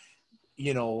 So,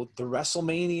 you know, the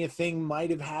WrestleMania thing might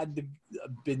have had to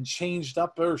been changed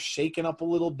up or shaken up a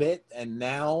little bit. And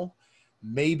now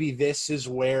maybe this is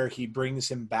where he brings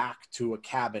him back to a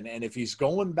cabin. And if he's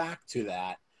going back to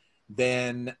that,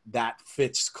 then that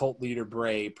fits Cult Leader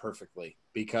Bray perfectly,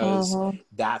 because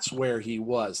that's where he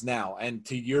was now. And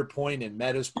to your point and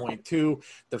Meta's point too,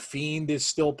 the Fiend is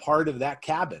still part of that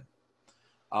cabin.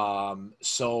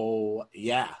 So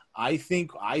yeah, I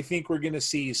think we're going to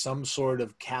see some sort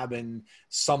of cabin,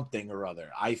 something or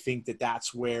other. I think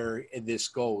that's where this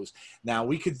goes. Now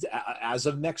we could, as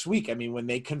of next week, I mean, when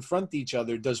they confront each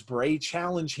other, does Bray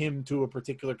challenge him to a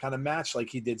particular kind of match like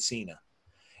he did Cena?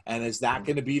 And is that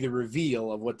going to be the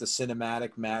reveal of what the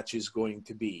cinematic match is going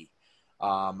to be?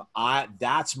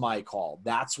 That's my call.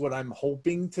 That's what I'm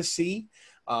hoping to see.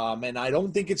 And I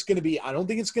don't think it's going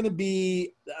to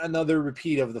be another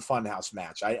repeat of the Funhouse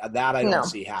match. I don't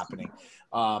see happening.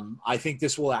 I think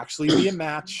this will actually be a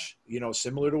match, you know,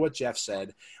 similar to what Jeff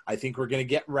said. I think we're going to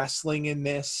get wrestling in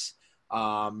this.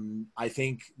 I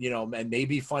think, you know, and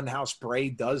maybe Funhouse Bray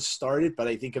does start it, but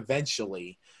I think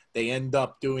eventually they end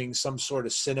up doing some sort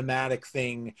of cinematic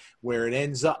thing where it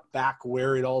ends up back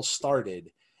where it all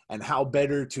started. And how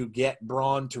better to get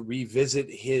Braun to revisit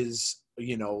his,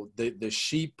 you know, the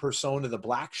sheep persona, the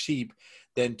black sheep,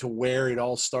 than to where it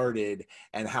all started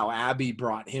and how Abby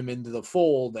brought him into the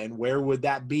fold. And where would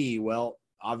that be? Well,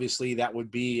 obviously that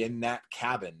would be in that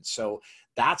cabin. So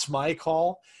that's my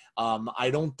call. I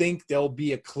don't think there'll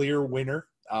be a clear winner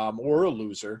or a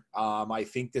loser. I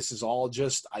think this is all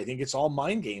I think it's all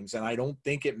mind games, and I don't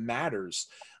think it matters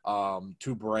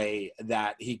to Bray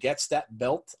that he gets that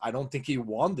belt. I don't think he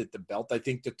wanted the belt. I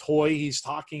think the toy he's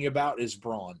talking about is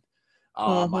Braun.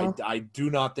 I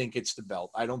do not think it's the belt.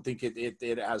 I don't think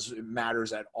it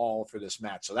matters at all for this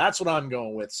match. So that's what I'm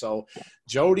going with. So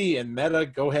Jody and Meta,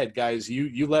 go ahead, guys.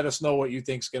 You let us know what you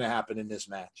think's going to happen in this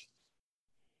match.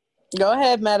 Go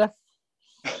ahead, Meta.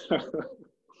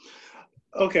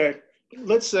 Okay,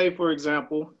 let's say, for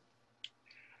example,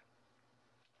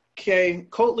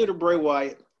 Cult Leader Bray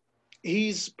Wyatt,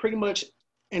 he's pretty much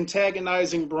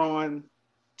antagonizing Braun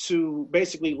to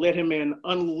basically let him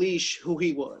unleash who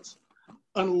he was,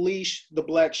 unleash the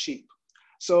black sheep.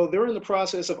 So they're in the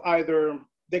process of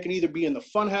they can either be in the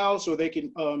funhouse or they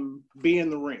can be in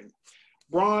the ring.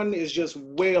 Braun is just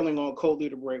wailing on Cult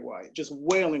Leader Bray Wyatt, just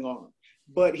wailing on him.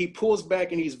 But he pulls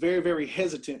back and he's very, very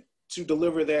hesitant to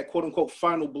deliver that quote unquote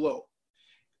final blow.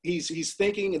 He's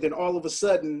thinking, and then all of a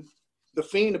sudden, the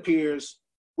Fiend appears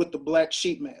with the black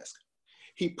sheep mask.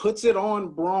 He puts it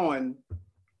on Braun,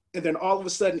 and then all of a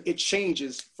sudden it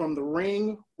changes from the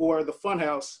ring or the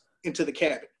funhouse into the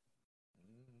cabin.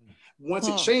 Once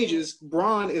it changes,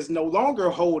 Braun is no longer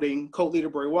holding Cult Leader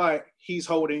Bray Wyatt. He's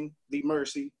holding the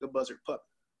Mercy, the Buzzard puppet.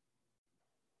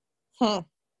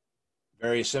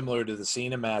 Very similar to the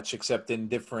Cena match, except in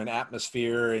different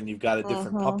atmosphere, and you've got a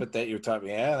different puppet that you're talking.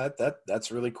 Yeah, that's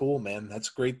really cool, man. That's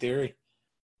a great theory.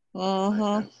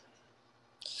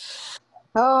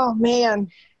 Oh man,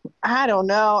 I don't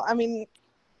know. I mean,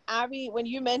 Abby, when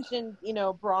you mentioned, you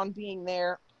know, Braun being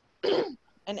there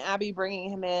and Abby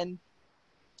bringing him in,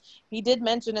 he did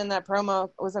mention in that promo,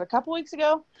 was it a couple weeks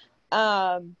ago,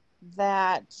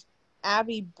 that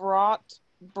Abby brought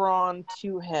Braun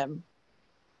to him.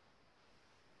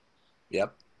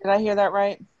 Yep. Did I hear that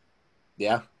right?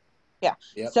 Yeah. Yeah.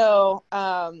 Yep. So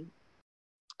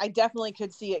I definitely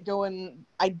could see it going.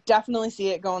 I definitely see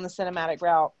it going the cinematic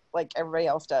route like everybody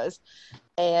else does.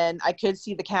 And I could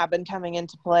see the cabin coming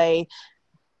into play.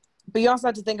 But you also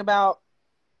have to think about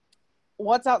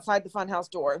what's outside the funhouse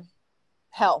door.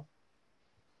 Hell.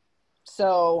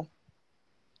 So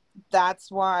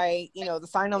that's why, you know, the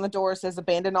sign on the door says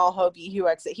abandon all hope, ye who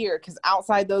exit here. Because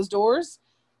outside those doors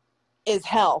is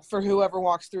hell for whoever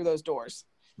walks through those doors.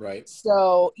 Right.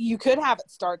 So you could have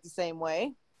it start the same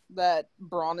way, that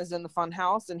Braun is in the fun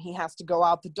house and he has to go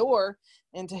out the door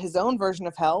into his own version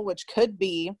of hell, which could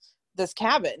be this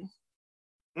cabin.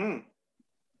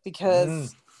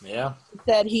 Because Yeah.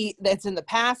 He said that's in the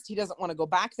past. He doesn't want to go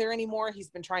back there anymore. He's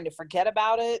been trying to forget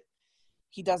about it.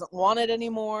 He doesn't want it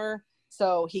anymore.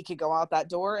 So he could go out that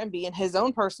door and be in his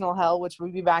own personal hell, which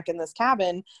would be back in this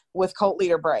cabin with cult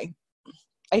leader Bray.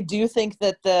 I do think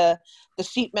that the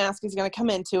sheep mask is going to come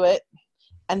into it,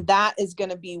 and that is going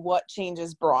to be what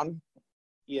changes Braun.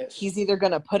 Yes. He's either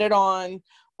going to put it on,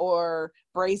 or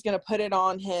Bray's going to put it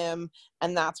on him,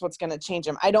 and that's what's going to change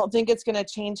him. I don't think it's going to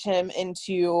change him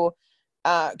into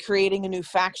creating a new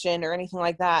faction or anything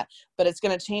like that, but it's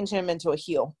going to change him into a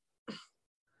heel.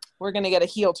 We're going to get a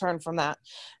heel turn from that,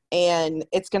 and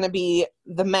it's going to be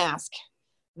the mask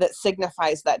that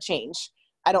signifies that change.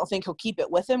 I don't think he'll keep it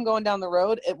with him going down the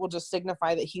road. It will just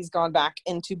signify that he's gone back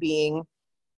into being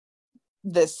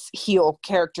this heel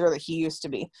character that he used to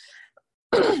be.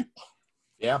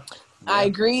 Yeah. I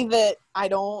agree that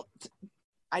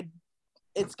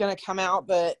it's going to come out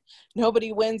that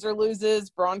nobody wins or loses.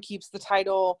 Braun keeps the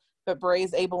title, but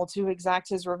Bray's able to exact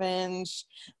his revenge.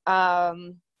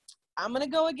 I'm going to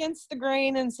go against the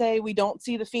grain and say we don't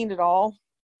see the Fiend at all.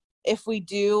 If we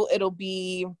do, it'll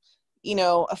be,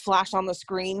 a flash on the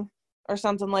screen or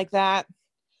something like that.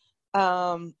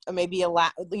 Maybe the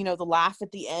laugh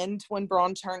at the end when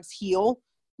Braun turns heel.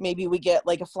 Maybe we get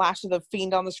like a flash of the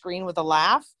Fiend on the screen with a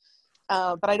laugh.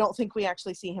 But I don't think we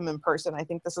actually see him in person. I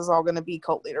think this is all going to be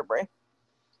cult leader Bray.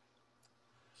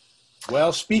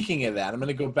 Well, speaking of that, I'm going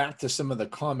to go back to some of the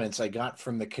comments I got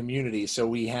from the community. So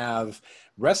we have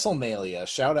WrestleMania.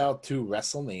 Shout out to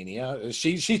WrestleMania.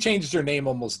 She changes her name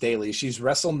almost daily. She's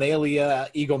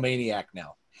WrestleMania Egomaniac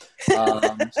now.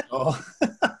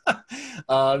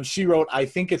 She wrote, I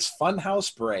think it's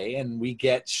Funhouse Bray, and we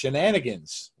get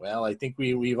shenanigans. Well, I think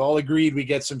we've all agreed we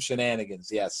get some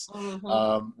shenanigans. Yes.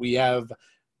 Mm-hmm. We have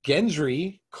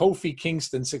Gendry, Kofi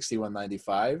Kingston,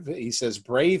 6195. He says,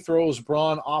 Bray throws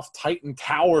Braun off Titan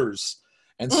Towers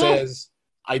and says,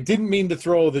 I didn't mean to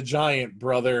throw the giant,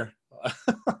 brother.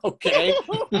 Okay.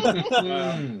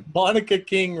 Monica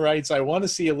King writes, I want to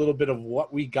see a little bit of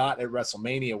what we got at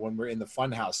WrestleMania when we're in the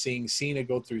Funhouse, seeing Cena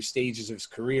go through stages of his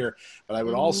career, but I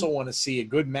would also want to see a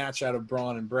good match out of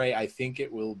Braun and Bray. I think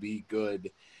it will be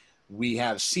good. We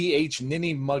have C.H.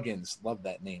 Ninny Muggins. Love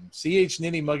that name. C.H.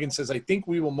 Ninny Muggins says, I think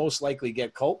we will most likely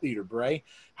get cult leader Bray.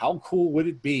 How cool would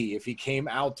it be if he came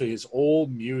out to his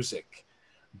old music?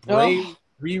 Bray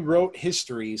rewrote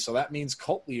history, so that means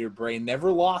cult leader Bray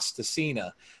never lost to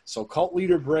Cena. So cult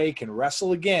leader Bray can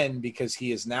wrestle again because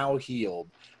he is now healed.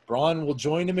 Braun will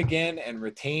join him again and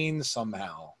retain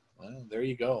somehow. Well, there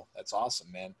you go. That's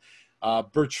awesome, man.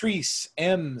 Bertrice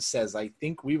M says, I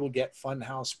think we will get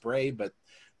Funhouse Bray, but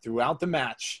throughout the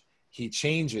match, he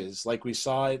changes. Like we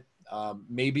saw it,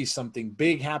 maybe something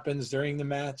big happens during the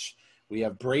match. We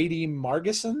have Brady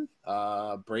Margison.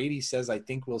 Brady says, I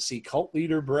think we'll see cult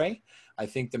leader Bray. I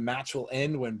think the match will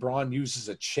end when Braun uses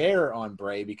a chair on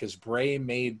Bray because Bray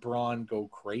made Braun go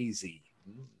crazy.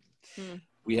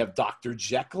 We have Dr.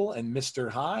 Jekyll and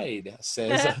Mr. Hyde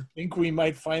says, I think we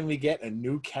might finally get a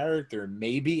new character,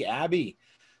 maybe Abby.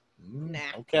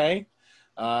 Okay.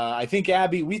 I think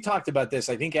Abby, we talked about this.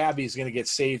 I think Abby is going to get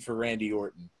saved for Randy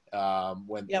Orton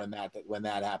when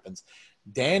that happens.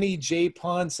 Danny J.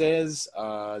 Pond says,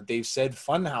 they've said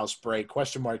Funhouse Bray,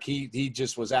 question mark. He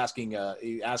just was asking a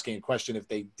question if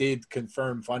they did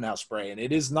confirm Funhouse Bray, and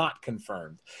it is not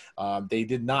confirmed. They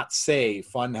did not say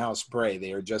Funhouse Bray.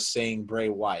 They are just saying Bray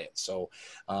Wyatt. So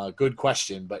good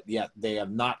question, but yeah, they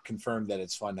have not confirmed that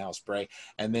it's Funhouse Bray.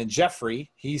 And then Jeffrey,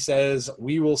 he says,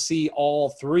 we will see all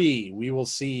three. We will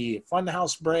see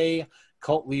Funhouse Bray,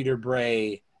 Cult Leader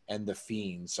Bray, and the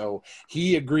Fiend. So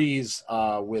he agrees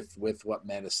with what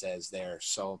Meta says there.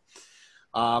 So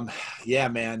yeah,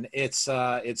 man, it's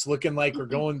looking like we're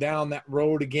going down that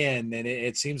road again, and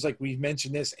it seems like we've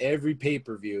mentioned this every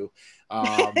pay-per-view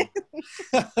that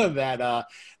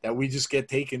we just get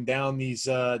taken down these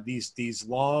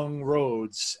long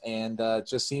roads, and it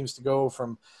just seems to go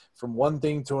from one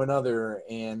thing to another,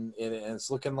 and it's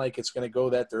looking like it's going to go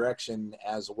that direction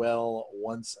as well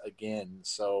once again.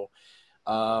 So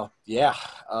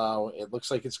it looks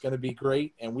like it's going to be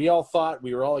great. And we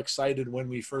were all excited when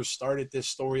we first started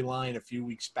this storyline a few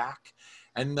weeks back.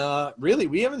 And really,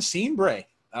 we haven't seen Bray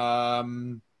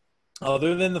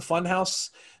other than the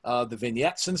Funhouse, the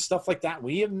vignettes and stuff like that.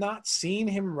 We have not seen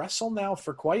him wrestle now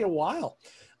for quite a while.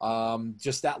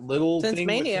 Just that little Since thing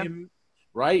Mania. with him.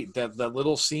 Right, that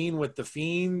little scene with the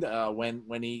Fiend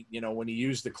when he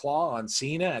used the claw on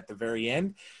Cena at the very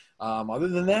end. Other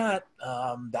than that,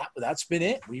 that's been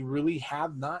it. We really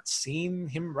have not seen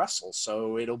him wrestle,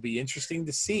 so it'll be interesting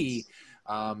to see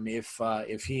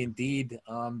if he indeed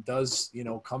does,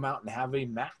 come out and have a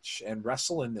match and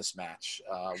wrestle in this match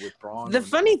with Braun. The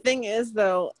funny thing is,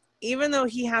 though, even though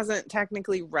he hasn't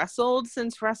technically wrestled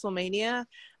since WrestleMania,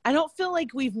 I don't feel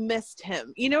like we've missed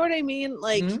him. You know what I mean?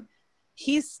 Like,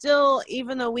 he's still,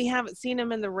 even though we haven't seen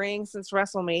him in the ring since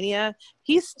WrestleMania,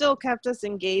 he's still kept us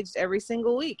engaged every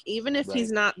single week. Even if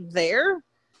he's not there,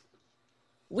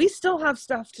 we still have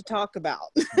stuff to talk about.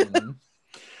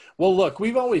 Well, look,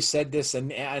 we've always said this,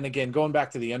 and again, going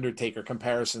back to the Undertaker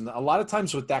comparison, a lot of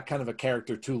times with that kind of a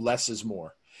character too, less is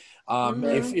more.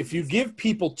 If you give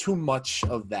people too much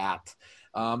of that,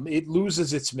 it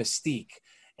loses its mystique.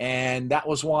 And that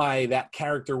was why that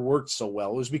character worked so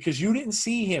well. It was because you didn't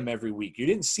see him every week. You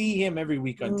didn't see him every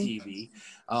week on TV.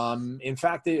 In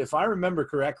fact, if I remember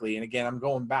correctly, and again, I'm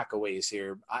going back a ways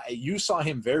here, you saw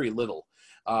him very little.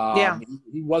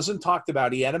 He wasn't talked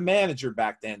about. He had a manager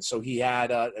back then. So he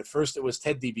had, at first it was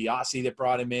Ted DiBiase that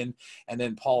brought him in, and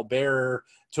then Paul Bearer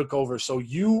took over. So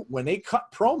when they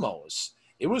cut promos,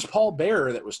 it was Paul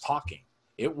Bearer that was talking.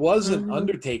 It wasn't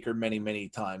Undertaker many, many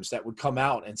times that would come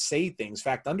out and say things. In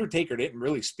fact, Undertaker didn't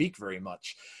really speak very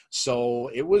much. So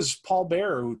it was Paul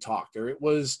Bearer who talked, or it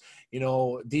was,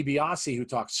 DiBiase who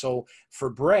talked. So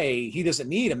for Bray, he doesn't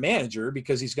need a manager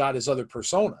because he's got his other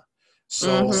persona.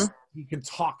 So he can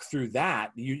talk through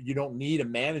that. You don't need a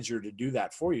manager to do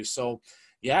that for you. So,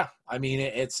 yeah, I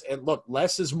mean, look,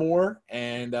 less is more,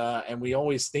 and we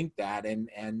always think that,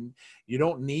 and you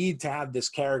don't need to have this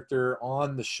character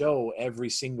on the show every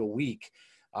single week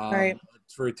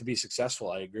for it to be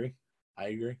successful. I agree.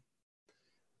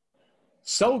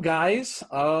 So, guys,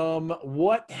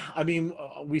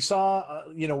 we saw,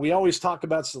 we always talk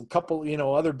about a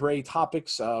couple, other Bray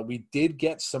topics. We did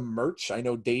get some merch. I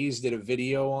know Days did a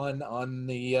video on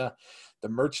the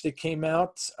merch that came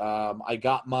out. I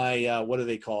got my, what are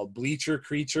they called? Bleacher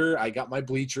Creature. I got my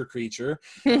Bleacher Creature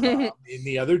in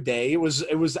the other day. It was,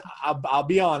 I'll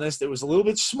be honest, it was a little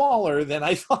bit smaller than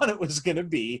I thought it was going to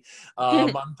be.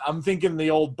 I'm thinking the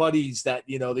old buddies that,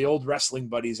 the old wrestling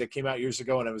buddies that came out years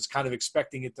ago, and I was kind of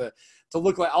expecting it to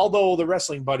look like, although the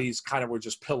wrestling buddies kind of were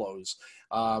just pillows.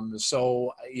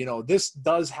 So, this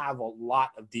does have a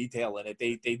lot of detail in it.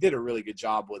 They did a really good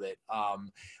job with it.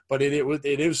 But it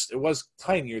was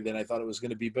tinier than I thought it was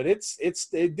going to be, but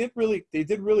they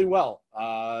did really well.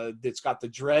 It's got the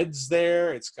dreads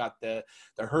there. It's got the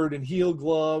hurt and heel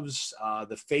gloves.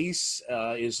 The face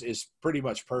is pretty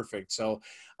much perfect. So,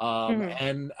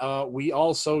 and we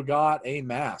also got a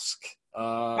mask.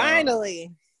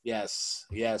 Finally. Yes.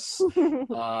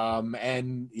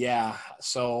 And yeah,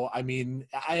 so, I mean,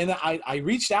 I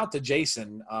reached out to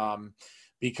Jason,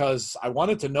 because I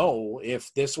wanted to know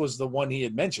if this was the one he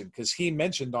had mentioned, because he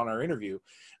mentioned on our interview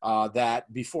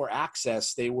that before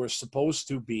Access, they were supposed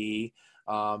to be,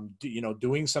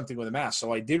 doing something with a mask.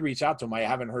 So I did reach out to him. I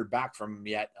haven't heard back from him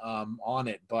yet on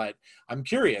it, but I'm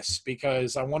curious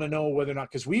because I want to know whether or not,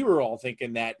 because we were all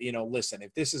thinking that, listen,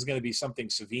 if this is going to be something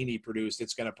Savini produced,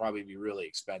 it's going to probably be really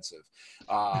expensive,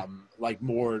 like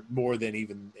more than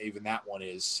even that one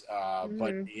is.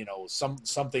 But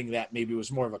something that maybe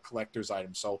was more of a collector's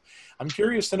item. So I'm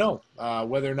curious to know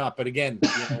whether or not. But again,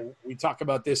 we talk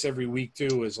about this every week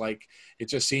too. Is like it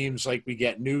just seems like we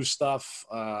get new stuff.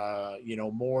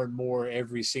 More and more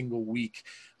every single week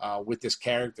with this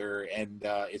character, and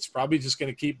it's probably just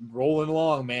going to keep rolling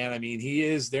along, man. I mean, he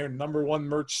is their number one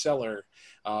merch seller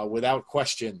without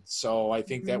question. So I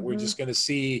think that we're just going to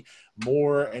see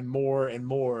more and more and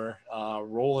more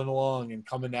rolling along and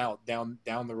coming out down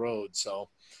the road. So,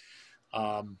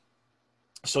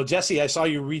 so Jesse, I saw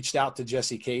you reached out to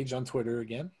Jesse Cage on Twitter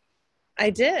again. I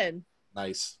did.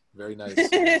 Nice, very nice.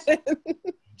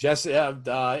 Jesse,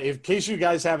 in case you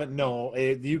guys don't know,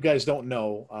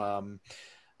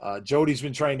 Jody's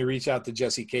been trying to reach out to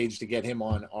Jesse Cage to get him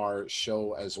on our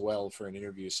show as well for an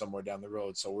interview somewhere down the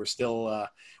road. So we're still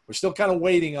kind of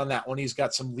waiting on that one. He's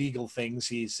got some legal things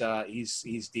he's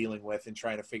dealing with and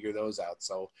trying to figure those out.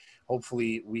 So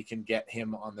hopefully we can get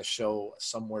him on the show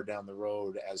somewhere down the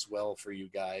road as well for you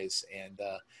guys.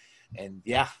 And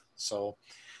yeah, So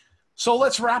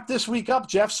let's wrap this week up,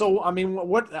 Jeff. So, I mean,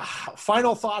 what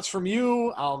final thoughts from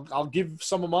you? I'll give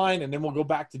some of mine, and then we'll go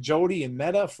back to Jody and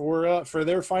Meta for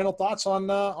their final thoughts on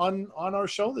our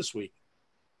show this week.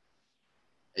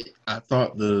 I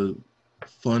thought the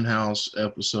Funhouse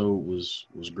episode was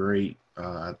great.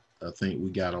 I think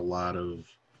we got a lot of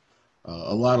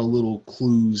little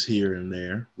clues here and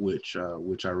there, which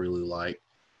I really like.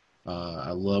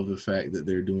 I love the fact that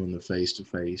they're doing the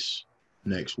face-to-face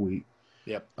next week.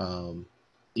 Yep. And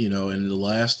the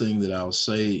last thing that I'll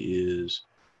say is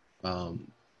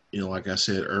like I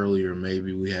said earlier,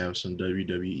 maybe we have some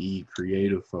WWE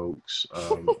creative folks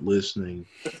listening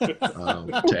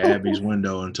to Abby's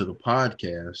window and to the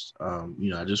podcast.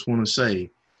 I just want to say,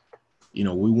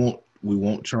 we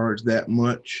won't charge that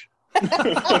much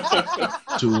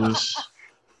to us.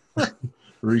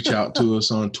 Reach out to us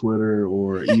on Twitter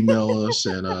or email us,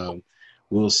 and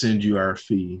we'll send you our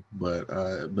fee. But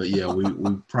yeah, we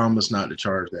promise not to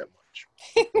charge that much.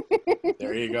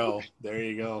 There you go.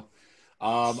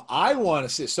 I want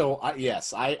to say,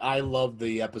 yes, I love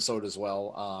the episode as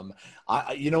well.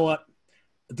 You know what?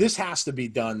 This has to be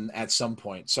done at some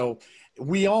point. So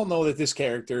we all know that this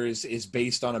character is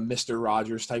based on a Mr.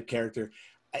 Rogers type character.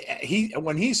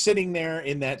 When he's sitting there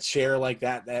in that chair like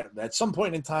that at some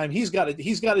point in time, he's got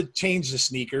to change the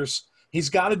sneakers. He's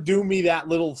got to do me that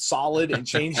little solid and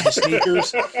change the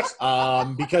sneakers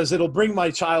because it'll bring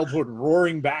my childhood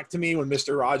roaring back to me when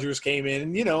Mr. Rogers came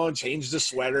in, and changed the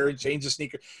sweater and changed the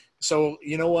sneaker. So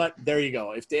you know what? There you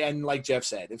go. And like Jeff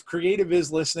said, if creative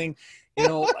is listening,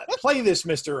 play this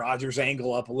Mr. Rogers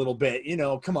angle up a little bit.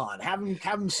 Come on, have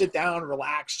him sit down,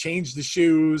 relax, change the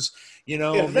shoes.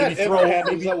 If that ever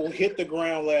happens, I will hit the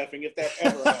ground laughing. If that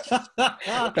ever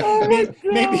happens,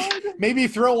 maybe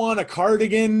throw on a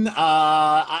cardigan.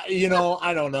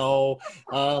 I don't know.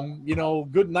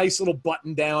 Good, nice little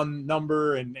button-down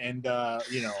number, and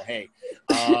hey,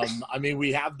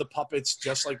 we have the puppets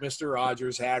just like Mr.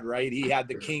 Rogers had, right? He had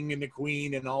the king and the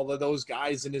queen and all of those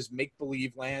guys in his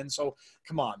make-believe land. So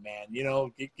come on, man,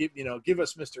 give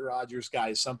us Mr. Rogers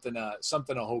guys something to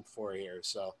hope for here.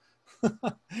 So.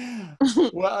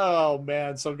 Wow,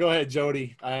 man. So go ahead,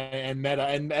 Jody and Meta.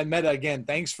 And Meta, again,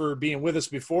 thanks for being with us.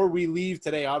 Before we leave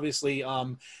today, obviously,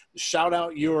 shout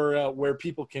out your where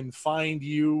people can find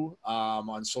you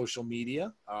on social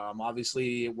media.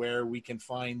 Obviously, where we can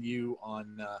find you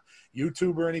on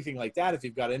YouTube or anything like that. If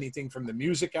you've got anything from the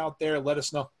music out there, let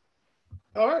us know.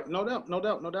 All right, no doubt.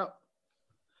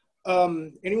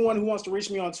 Anyone who wants to reach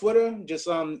me on Twitter, just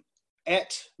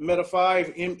at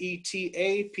Meta5,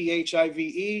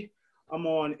 METAPHIVE. I'm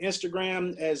on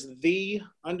Instagram as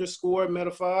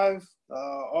 _Meta5.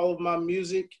 All of my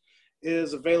music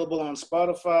is available on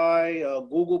Spotify,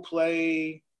 Google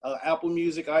Play, Apple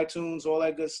Music, iTunes, all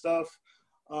that good stuff.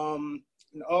 And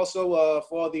also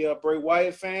for the Bray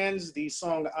Wyatt fans, the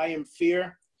song I Am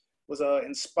Fear was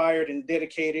inspired and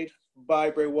dedicated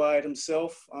by Bray Wyatt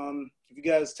himself. If you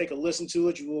guys take a listen to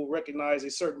it, you will recognize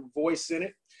a certain voice in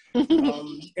it.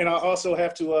 And I also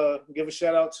have to give a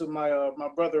shout out to my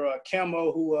brother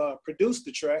Camo, who produced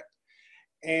the track.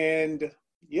 And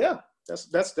yeah,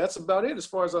 that's about it as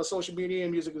far as social media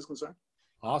and music is concerned.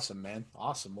 Awesome, man.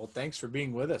 Awesome. Well, thanks for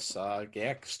being with us.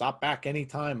 Stop back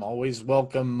anytime. Always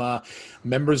welcome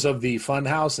members of the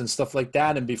Funhouse and stuff like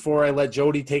that. And before I let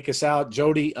Jody take us out,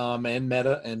 Jody and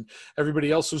Meta and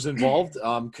everybody else who's involved,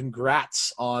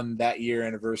 congrats on that year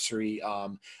anniversary.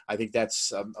 I think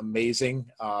that's amazing.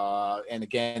 And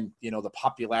again, the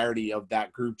popularity of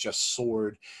that group just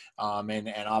soared.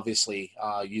 And obviously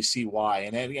you see why.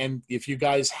 And if you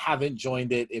guys haven't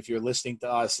joined it, if you're listening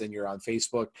to us and you're on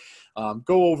Facebook,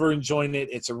 go over and join it.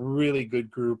 It's a really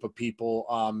good group of people,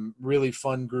 really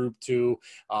fun group too.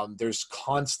 There's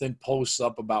constant posts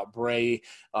up about Bray,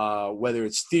 whether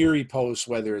it's theory posts,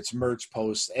 whether it's merch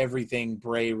posts, everything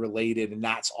Bray related. And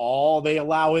that's all they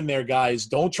allow in there, guys.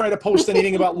 Don't try to post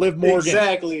anything about Liv Morgan.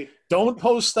 Exactly. Don't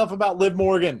post stuff about Liv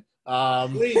Morgan.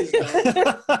 Please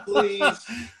don't. Please.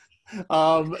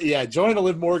 Join a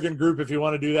Liv Morgan group if you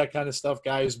want to do that kind of stuff,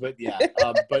 guys. But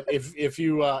but if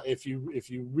you're a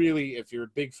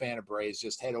big fan of Brays,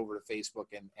 just head over to Facebook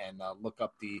and look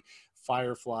up the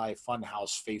Firefly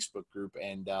Funhouse Facebook group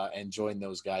and join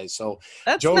those guys. So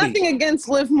that's Jody, nothing against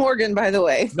Liv Morgan, by the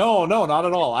way. No, not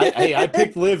at all. I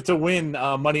picked Liv to win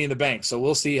Money in the Bank, so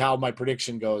we'll see how my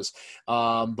prediction goes.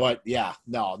 But yeah,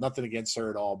 no, nothing against her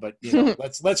at all. But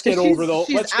let's get over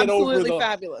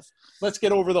fabulous. Let's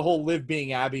get over the whole Liv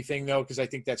being Abby thing, though, because I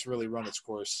think that's really run its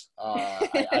course.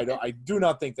 I do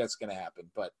not think that's going to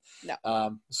happen. But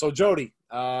no. So Jody,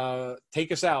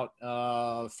 take us out.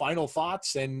 Final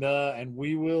thoughts, and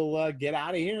we will get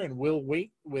out of here, and we'll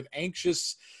wait with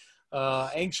anxiousness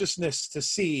to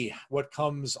see what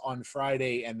comes on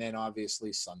Friday, and then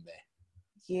obviously Sunday.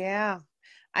 Yeah,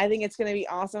 I think it's going to be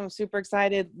awesome. I'm super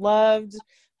excited. Loved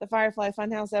the Firefly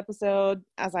Funhouse episode,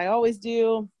 as I always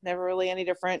do. Never really any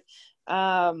different.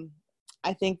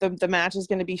 I think the match is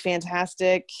going to be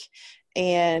fantastic,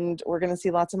 and we're going to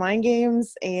see lots of mind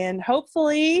games, and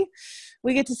hopefully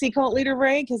we get to see Cult Leader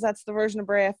Bray, because that's the version of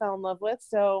Bray I fell in love with.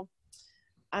 So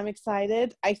I'm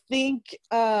excited. I think,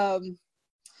 WWE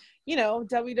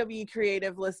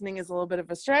creative listening is a little bit of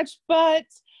a stretch, but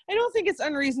I don't think it's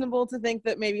unreasonable to think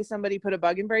that maybe somebody put a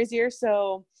bug in Bray's ear.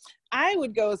 So I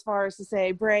would go as far as to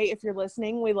say, Bray, if you're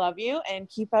listening, we love you and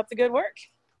keep up the good work.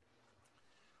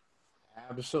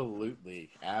 Absolutely.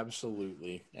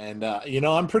 And,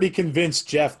 I'm pretty convinced,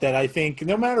 Jeff, that I think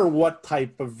no matter what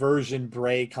type of version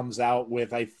Bray comes out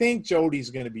with, I think Jody's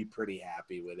going to be pretty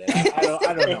happy with it.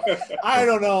 I don't know. I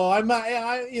don't know.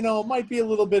 It might be a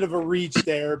little bit of a reach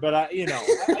there, but I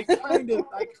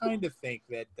kind of think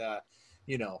that,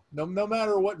 no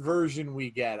matter what version we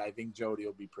get, I think Jody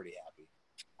will be pretty happy.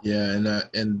 Yeah.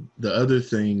 And the other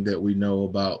thing that we know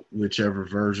about whichever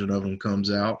version of him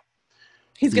comes out,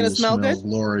 he's going to smell good.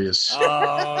 Glorious.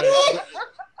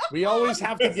 We always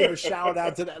have to give a shout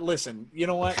out to that. Listen, you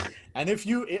know what? And if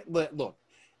you look,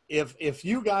 if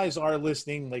you guys are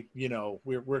listening, like,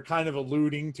 we're kind of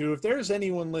alluding to, if there's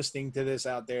anyone listening to this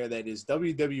out there that is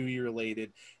WWE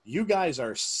related, you guys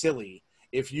are silly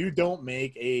if you don't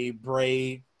make a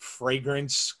Bray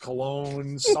fragrance,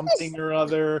 cologne, something or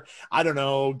other. I don't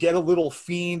know, get a little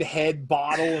Fiend head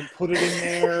bottle and put it in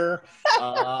there.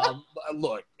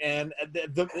 Look, and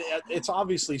it's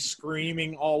obviously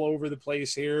screaming all over the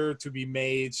place here to be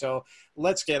made. So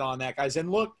let's get on that, guys.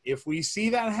 And look, if we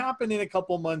see that happen in a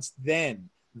couple months, then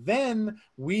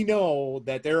we know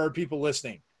that there are people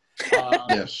listening.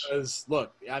 Yes. Because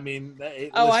look, I mean,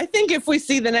 I think if we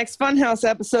see the next Funhouse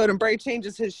episode and Bray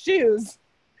changes his shoes,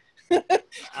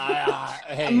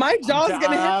 hey, my jaw's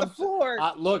gonna hit the floor.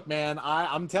 Look, man,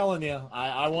 I'm telling you,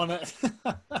 I want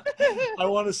to, I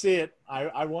want to see it.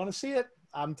 I want to see it.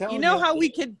 I'm telling you. You know how we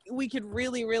could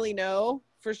really, really know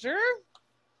for sure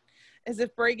is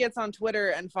if Bray gets on Twitter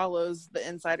and follows the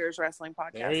Insiders Wrestling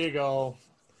Podcast. There you go.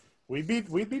 We'd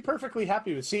be perfectly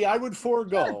happy with. See, I would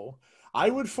forego. I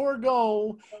would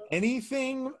forego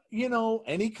anything,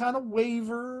 any kind of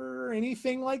waiver,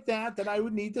 anything like that I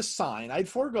would need to sign. I'd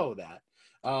forego that.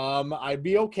 I'd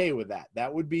be okay with that.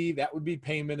 That would be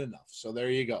payment enough. So there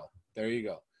you go.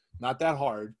 Not that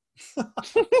hard.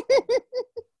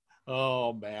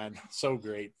 Oh man, so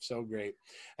great.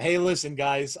 Hey, listen,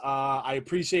 guys, I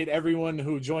appreciate everyone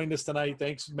who joined us tonight.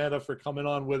 Thanks, Meta, for coming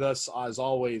on with us. As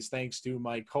always, thanks to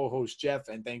my co-host Jeff,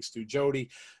 and thanks to Jody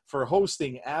for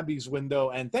hosting Abby's Window,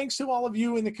 and thanks to all of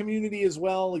you in the community as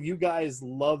well. You guys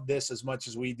love this as much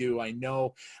as we do. I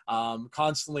know,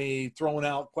 constantly throwing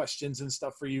out questions and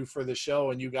stuff for you for the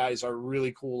show, and you guys are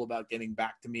really cool about getting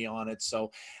back to me on it.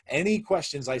 So any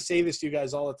questions, I say this to you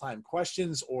guys all the time,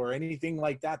 questions or anything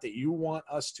like that you want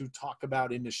us to talk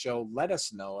about in the show, let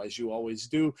us know, as you always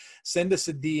do. Send us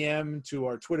a DM to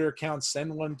our Twitter account,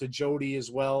 send one to Jody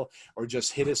as well, or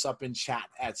just hit us up in chat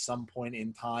at some point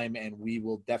in time, and we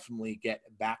will definitely get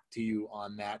back to you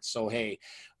on that. So, hey,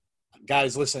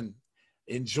 guys, listen,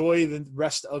 enjoy the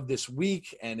rest of this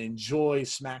week and enjoy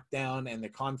SmackDown and the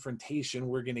confrontation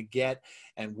we're going to get.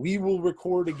 And we will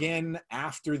record again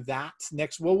after that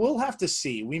next. Well, we'll have to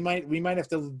see. We might have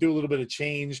to do a little bit of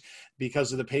change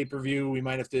because of the pay-per-view. We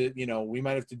might have to,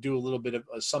 do a little bit of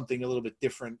something a little bit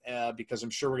different because I'm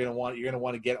sure you're going to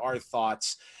want to get our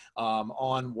thoughts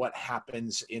on what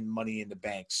happens in Money in the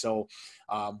Bank. So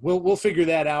we'll figure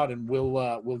that out, and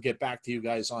we'll get back to you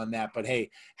guys on that. But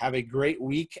hey, have a great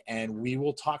week, and we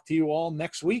will talk to you all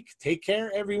next week. Take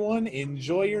care, everyone.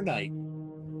 Enjoy your night.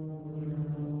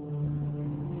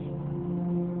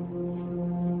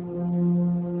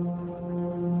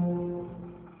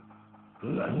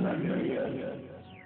 La